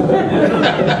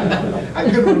 I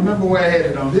couldn't remember where I had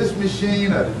it on this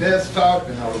machine or the desktop,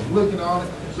 and I was looking at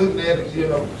it,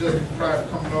 just prior to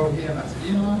coming over here, and I said,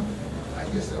 I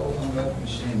guess that was on that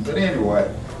machine. But anyway,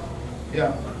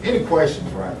 yeah. Any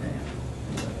questions right now?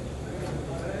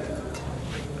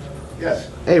 Yes.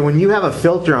 Hey, when you have a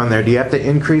filter on there, do you have to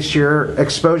increase your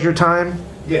exposure time?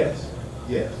 Yes.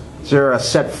 Yes. Is there a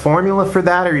set formula for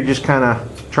that, or you just kind of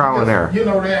trial and error?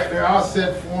 There are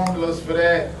set formulas for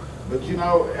that, but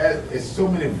it's so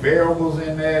many variables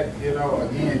in that.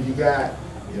 Again, you got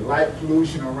your light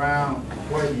pollution around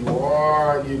where you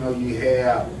are. You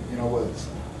have, whether it's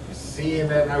seeing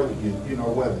that now,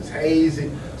 whether it's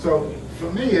hazy. So for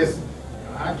me,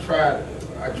 I try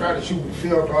to shoot with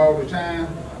filter all the time,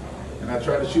 and I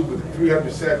try to shoot with a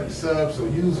 300-second sub. So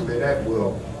usually that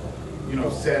will,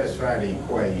 satisfy the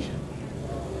equation.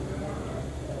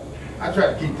 I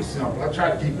try to keep it simple. I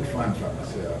try to keep it fun for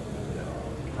myself.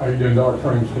 Are you doing dark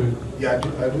frames too? Yeah,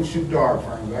 I do shoot dark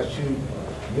frames. I shoot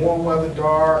warm weather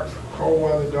darks, cold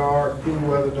weather darks, cool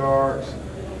weather darks.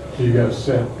 So you got a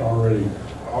set already?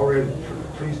 Already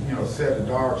set of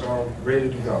darks all ready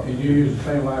to go. And you use the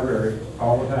same library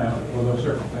all the time for those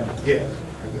circumstances? Yes.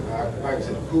 Like I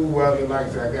said, cool weather, like I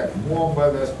said, I got warm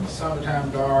weather, that's my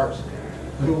summertime darks,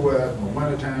 cool weather, that's my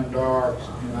wintertime darks,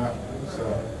 so.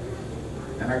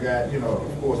 And I got,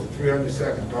 of course, the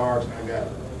 300-second darks, and I got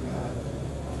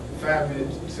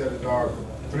 5-minute set of darks,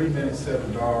 3-minute set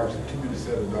of darks, a 2-minute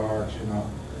set of darks,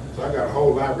 So I got a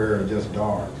whole library of just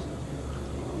darks.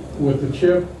 With the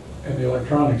chip and the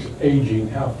electronics aging,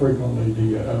 how frequently do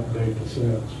you update the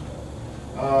sets?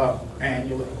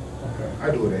 Annually. Okay.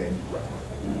 I do it annually.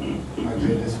 Like I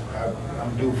said,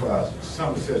 I'm due for a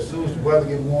summer set. As soon as the weather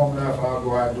gets warm enough, I'll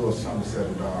go out and do a summer set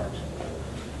of darks.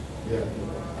 Yeah.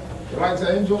 But like I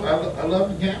said, I love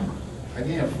the camera.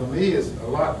 again, for me, it's a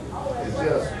lot, it's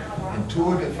just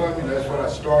intuitive for me. That's what I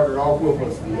started off with,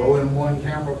 was the all-in-one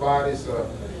camera body, so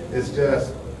it's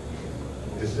just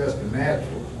the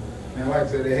natural. And like I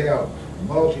said, they have a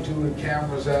multitude of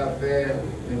cameras out there,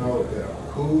 you know, the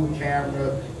cool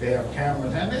camera, they have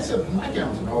cameras, and they said, my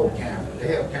camera's an old camera.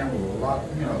 They have cameras with a lot,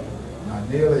 you know, not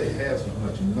nearly, it has as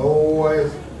much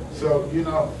noise. So, you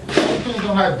know, it depends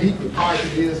on how deep the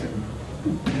pocket is, and,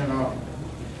 you know,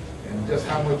 and just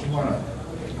how much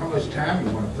time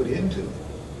you want to put into it.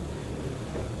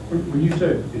 When you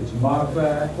say it's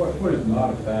modified, what is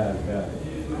modified about it?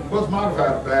 What's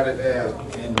modified about it is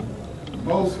in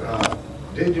most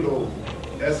digital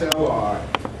SLR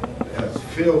has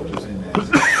filters in there,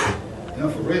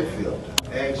 infrared filter,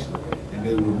 actually, and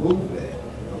they remove that.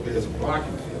 Okay, it's a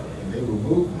blocking filter, and they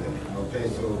remove that. Okay,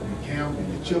 so the camera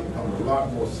and the chip becomes a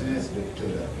lot more sensitive to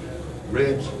the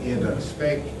red end of the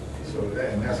spectrum. So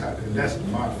that, and that's the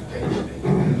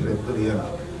modification. They put in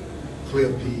a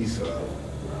clear piece of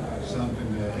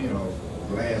something that, you know,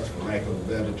 glass, for lack of a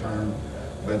better term,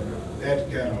 but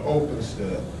that kind of opens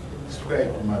the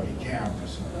spectrum of your camera.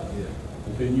 So, yeah.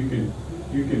 But then you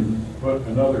can put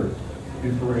another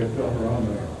infrared filter on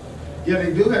there. Yeah,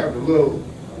 they do have the little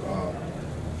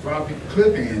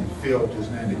clip-in filters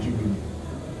now that you can,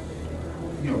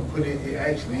 you know, put it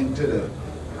actually into the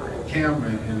camera,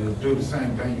 and it'll do the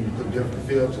same thing. You can put different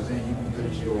filters in. You can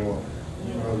put your,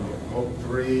 you know, Oak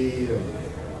 3 or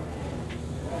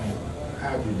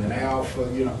hydrogen alpha.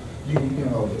 You know, you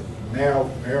know, the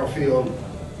narrow field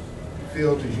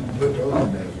filters. You can put those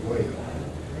in there as well.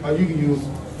 Or you can use,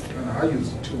 you know, I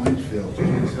use a 2-inch filter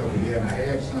myself again. I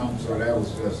had some, so that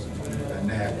was just a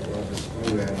natural. I just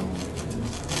screw that on.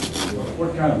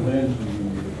 What kind of lens do you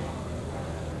use?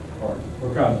 Or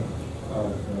what kind of,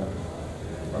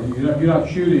 you're not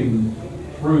shooting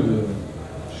through the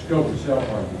scope itself,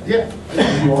 are you?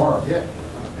 Yeah. You are? Yeah.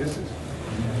 This is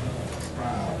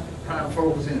prime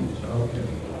focus image. Okay.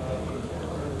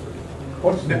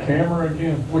 What's the camera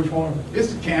again? Which one?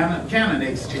 It's the Canon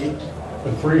XT.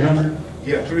 The 300?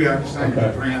 Yeah, 300, same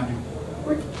Okay. 300.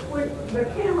 The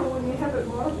camera, when you have it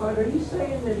modified, are you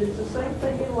saying that it's the same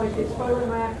thing like it's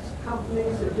Photomax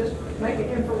companies that just make an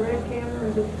infrared camera?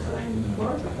 Is it the same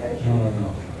modification?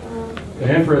 No.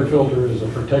 The infrared filter is a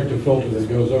protective filter that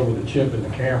goes over the chip in the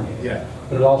camera. Yeah.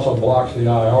 But it also blocks the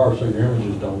IR so your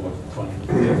images don't look funny.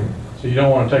 Yeah. So you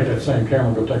don't want to take that same camera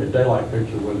and go take a daylight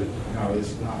picture with it. No,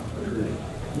 it's not pretty.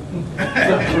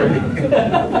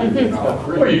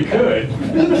 Well, you could.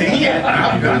 You can.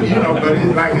 I've done, you know, but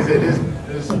it's, like I said,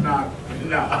 it's not,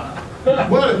 no.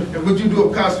 Well, if you do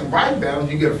a custom white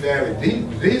balance, you get a fairly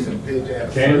decent picture at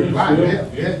a Can you certain light. still?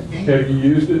 Yeah, you can. Have you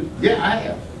used it? Yeah, I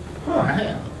have. I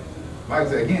have. Like I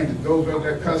said, again, it goes with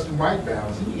that custom white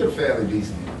balance, and you get a fairly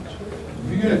decent image.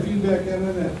 Have you got a feedback out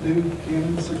of that new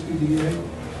Canon 60D8?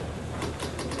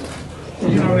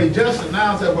 You know, they just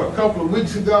announced that, a couple of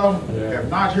weeks ago. Yeah. Have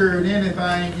not heard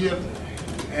anything yet.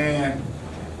 And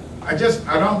I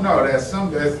don't know. There's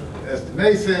some, as the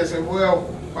naysayers say, well,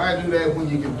 why do that when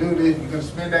you can do this? You're going to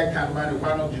spend that kind of money.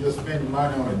 Why don't you just spend your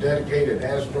money on a dedicated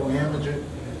Astro-Imager?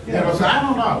 You know, so I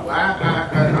don't know.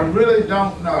 I really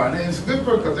don't know. And it's good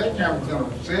because that camera's going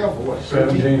to sell for what?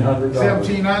 $1,700.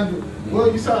 $1,700. Well,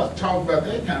 you start talking about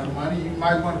that kind of money, you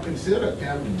might want to consider a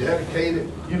camera dedicated,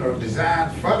 you know,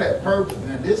 designed for that purpose.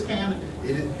 And this camera,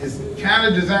 it's kind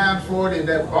of designed for it in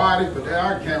that body, but there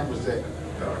are cameras that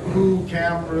are cool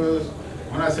cameras.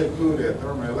 When I say cool, they're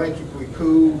thermoelectrically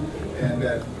cool, and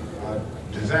that are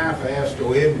designed for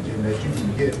Astro-Imaging that you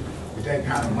can get with that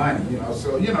kind of money, you know.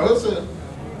 So, you know, it's a,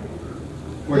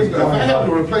 if I have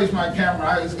to replace my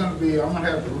camera, it's going to be, I'm going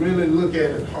to have to really look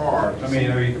at it hard. I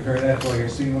mean, are you comparing that to like a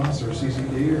CMOS or a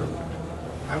CCD or?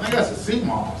 I think that's a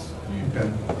CMOS. Okay.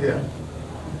 Yeah.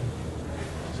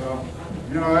 So,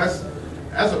 you know, that's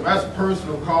a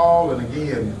personal call, and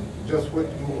again, just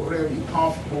whatever you're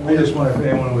comfortable I with. just wonder if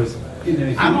anyone was getting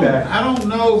any feedback. I don't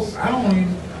know.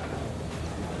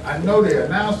 I know they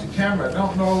announced the camera. I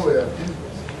don't know if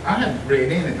I haven't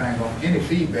read anything on any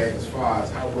feedback as far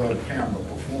as how well the camera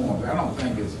performs. I don't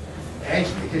think it's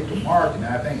actually hit the market, and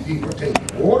I think people are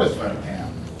taking orders for the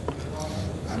camera.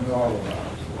 I know,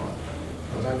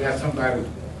 because I got somebody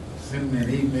send me an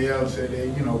email and said,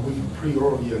 hey, you know, we can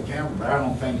pre-order your camera, but I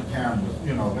don't think the camera's,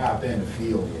 you know, out there in the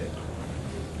field yet.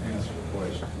 Answer the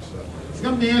question. So it's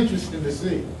going to be interesting to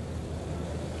see.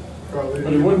 But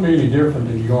it wouldn't be any different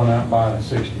than you going out and buying a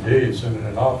 60D and sending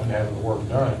it off and having the work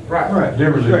done. Right. The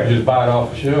difference is you just buy it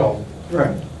off the shelf.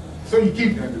 Right. So you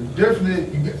keep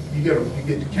definitely you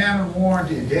get the Canon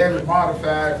warranty, you have it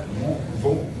modified,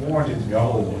 warranty is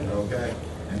gold, okay?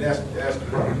 And that's the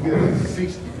problem. You get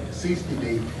a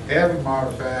 60D, have it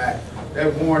modified,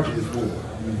 that warranty is void.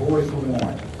 The void is the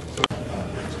warranty. So,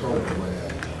 it's called the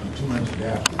 2-inch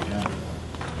adapter, John.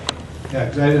 Yeah,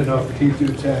 because I didn't know if the heat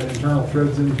tubes had internal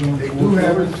threads in them. They do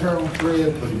have internal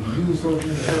threads, but if you use those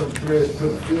internal threads to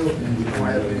the filter, you don't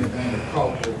have anything to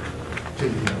couple to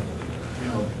your,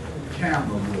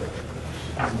 camera with.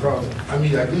 Because, I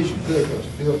mean, I guess you could, but the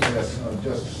filter has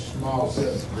just a small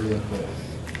set of threads, but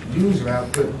usually I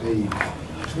put the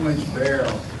 2-inch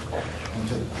barrel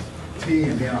into the T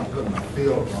and then I put my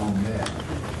filter on that.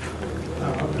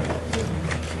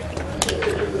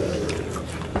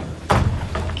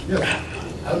 Yes.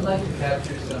 I would like to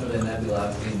capture some of the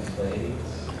nebulosity in the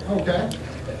Pleiades. Okay.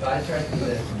 If I try to do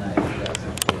that tonight, you got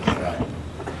some cool stuff.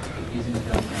 Using the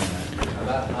film camera,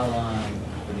 about how long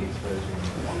would the exposure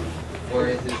be? Or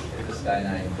is the sky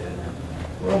night good enough?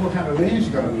 Well, what kind of lens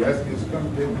you gonna do? It's gonna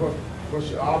be, what's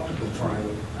your optical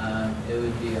triangle? It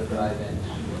would be a 5-inch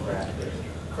refractor.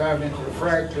 5-inch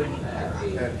refractor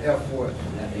at F what?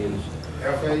 At 8.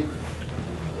 F8?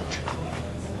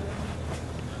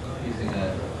 Using a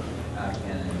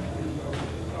Canon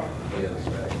EOS,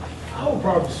 right? I would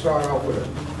probably start off with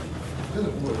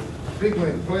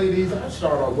particularly in Pleiades, I'd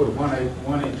start off with a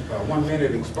 1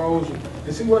 minute exposure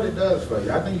and see what it does for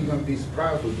you. I think you're gonna be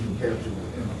surprised what you can capture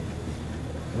in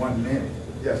 1 minute.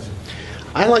 Yes, sir.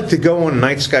 I like to go on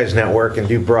Night Skies Network and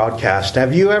do broadcast.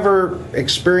 Have you ever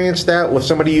experienced that with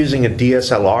somebody using a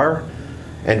DSLR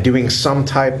and doing some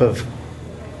kind of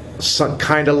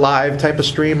live type of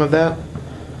stream of that?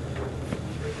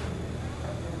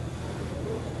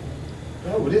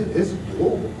 No, but it's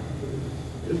doable.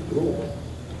 It's doable.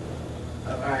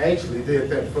 I actually did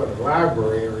that for the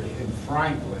library in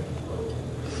Franklin.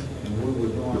 And we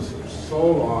were doing some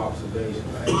solar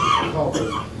observations. I actually coupled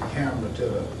the camera to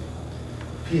the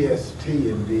PST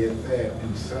and did that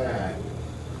inside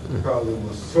because it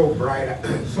was so bright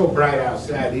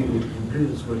outside, even with the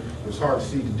computers, it was hard to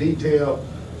see the detail.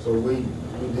 So we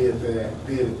did that.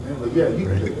 But yeah, you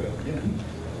can do that. Yeah.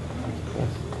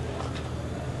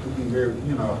 It'd be very,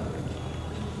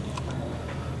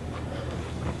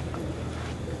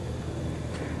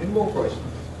 Any more questions?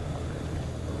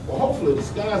 Well, hopefully the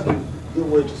sky's gonna get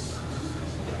where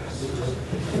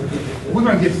we're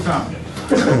gonna get something.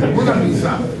 We're gonna do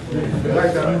something.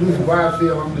 Like I'm gonna do some wide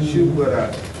field, I'm gonna shoot with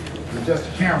just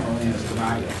a camera lens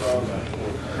tonight. So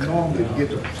normally to get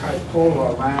the type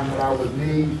polar line that I would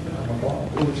need,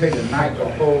 we would take a nitro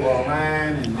polar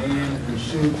line and then we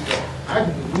shoot.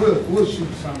 We'll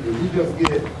shoot something. We just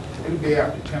get it'll be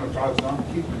after 10 o'clock, so I'm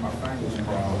keeping my fingers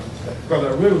crossed. Because I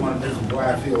really want to do some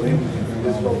wide field imaging from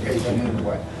this location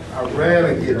anyway. I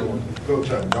rarely get to go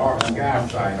to a dark sky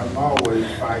site. I'm always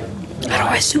fighting. How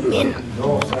do I zoom in?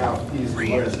 North, south, east,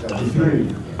 west.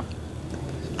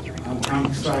 I'm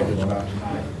excited about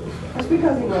tonight. That's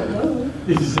because he won't move.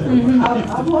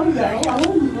 I've learned that. I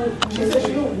wouldn't move.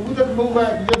 We just move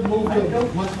out, just move to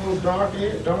much more dark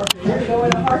area. Go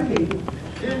in a heartbeat.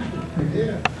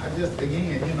 Yeah. I just, again,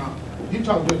 you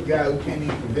talk to a guy who can't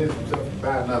even convince himself to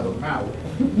buy another mouth.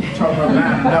 You talk about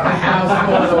buying another house.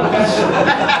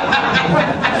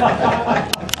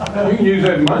 You can use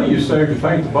that money you saved to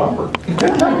paint the bumper.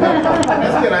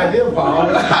 That's a good idea, Paul.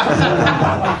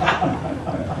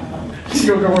 She's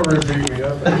gonna come over and beat me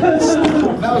up.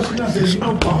 No, she's gonna say,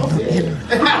 Paul said.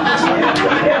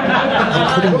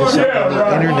 Putting this up on the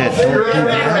internet.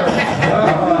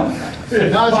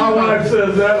 My wife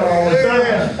says that all the time.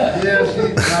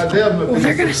 Definitely. Well,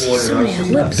 they're gonna see somebody's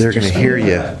lips. They're going to hear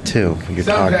you too. You're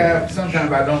talking.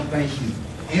 Sometimes I don't think she's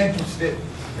interested.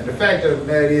 And the fact of the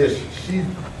matter is,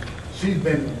 we've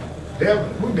been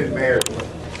married for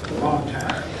a long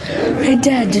time. Hey,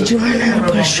 Dad, did you learn how to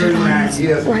put a shirt on?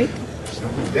 Years. Right.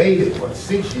 And we dated for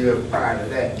 6 years prior to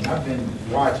that. And I've been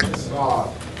watching the stars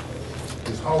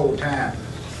this whole time.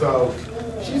 So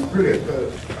she's pretty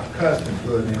accustomed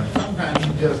to it. And sometimes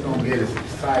she just don't get as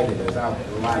excited as I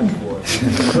would like for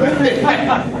her.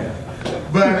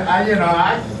 But I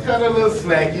cut her a little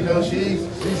slack. She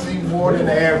seems more than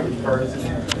the average person.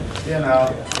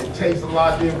 It takes a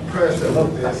lot to impress her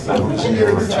with this. So when she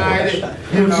gets excited,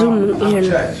 I'm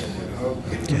touched.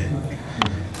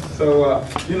 So, a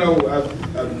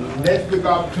next big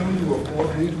opportunity will, of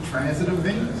course, be the transit of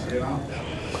Venus,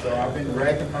 So I've been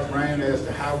racking my brain as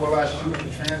to how will I shoot the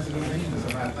transit of Venus,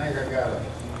 and I think I got a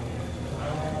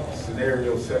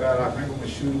scenario set out. I think I'm going to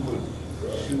shoot with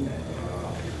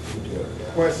the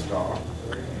Questar.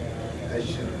 The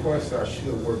Questar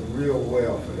should work real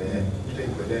well for that,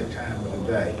 particularly that time of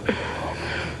the day.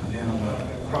 And then I'm going to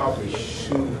probably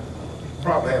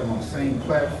have them on the same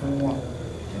platform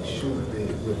and shoot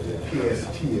with the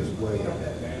PST as well.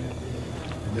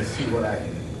 Let's see what I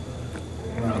can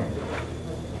run.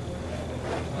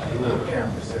 A little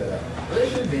camera set up. But it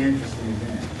should be interesting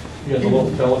then. You got the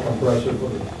little telecompressor for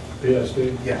the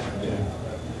PSD? Yeah.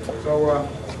 So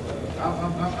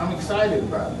I'm excited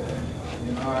about that.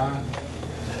 You know, I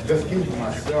just keeping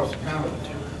myself kind of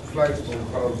flexible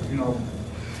because, you know,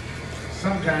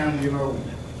 sometimes, you know,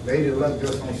 Lady Luck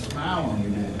just don't smile on you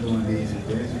doing these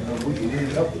events. You know, we can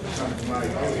end up with something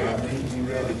like, oh, I need to be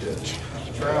ready to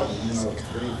travel, you know,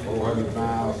 300-400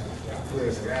 miles,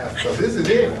 clear skies. Because this is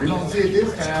it. We don't see it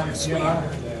this time, you know.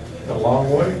 A long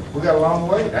way. We got a long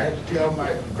way. I have to tell my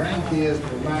grandkids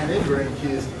to remind their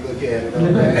grandkids to look at it.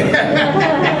 Okay?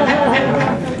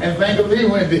 And think of me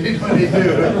when they do.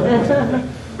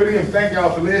 But again, thank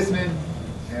y'all for listening.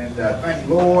 And thank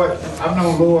Lord. I've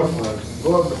known Lord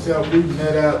myself, we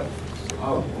met up,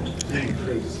 oh,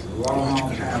 geez, a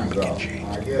long time ago.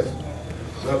 I guess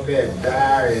up that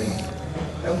died, and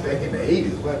that was back in the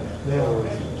 80s, wasn't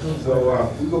it? So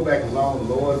we go back along,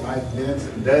 Lord, Mike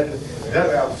Benson, Dudley. I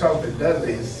was talking to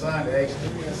Dudley, his son,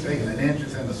 actually is taking an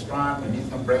interest in astronomy. He's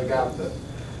going to break out the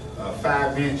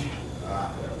 5-inch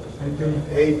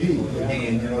AP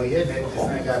again. You know, he had this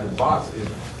thing out of the box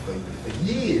for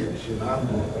years, you know.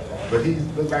 But he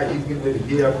looks like he's getting ready to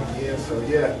get up again. So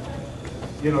yeah,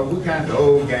 you know, we kind of the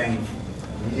old game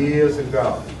years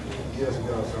ago.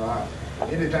 So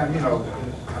anytime, you know,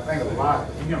 I think a lot,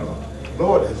 you know,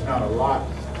 Lord has done a lot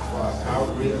for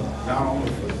outreach, not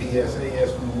only for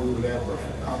DSAS when we were there, but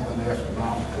for Conklin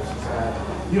Astronomical Society.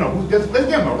 You know, let's give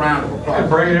him a round of applause.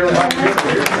 Bring everybody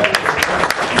together.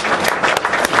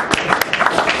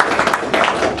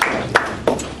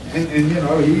 And you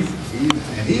know,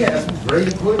 he has some great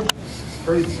equipment. I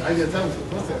guess that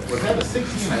was that a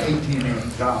 16 or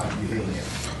 18-inch job you had?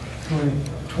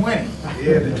 20.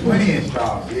 Yeah, the 20-inch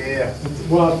job. Yeah.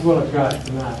 Well, that's what I've got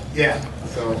tonight. Yeah.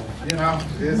 So you know,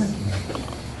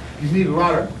 you meet a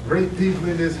lot of great people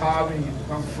in this hobby. You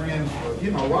become friends for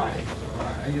life.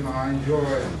 You know, I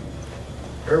enjoy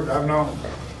Herbert. I've known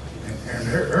and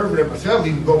Herbert and myself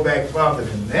even go back farther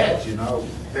than that. You know.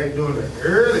 They during the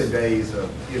early days of,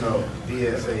 you know,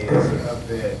 DSAS up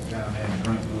there, down there in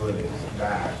Brentwood and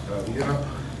died. So, you know,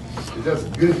 it's just a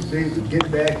good thing to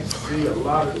get back and see a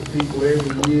lot of the people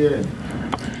every year and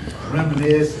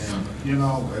reminisce and, you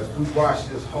know, as we watch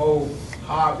this whole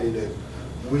hobby that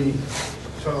we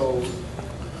chose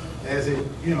as it,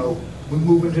 you know, we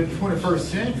move into the 21st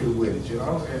century with it, you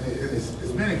know, and it's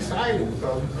been exciting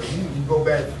because you go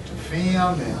back to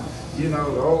film and, you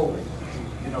know, the old,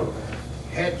 you know,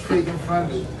 hat trick in front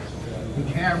of the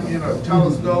camera, you know,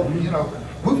 telescope, you know,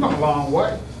 we've come a long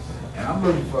way. And I'm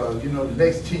looking for, you know, the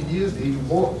next 10 years to even be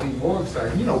more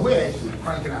exciting. You know, we're actually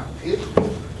cranking out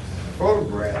pictures,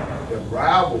 photographs that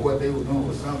rival what they were doing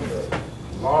with some of the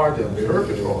larger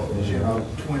observatories, you know,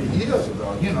 20 years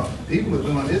ago. You know, people are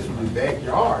doing this from their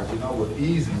backyard, you know, with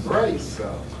ease and grace.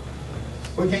 So,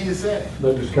 what can you say?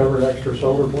 They discovered extra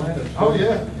solar planets. Oh,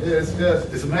 yeah.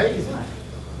 It's amazing.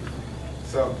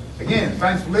 So, again,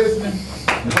 thanks for listening.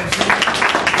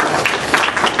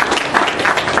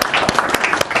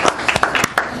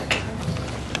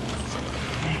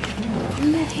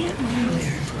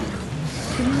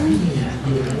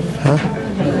 Huh?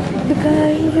 The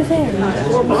guy over there.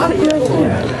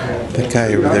 The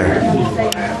guy over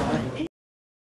there.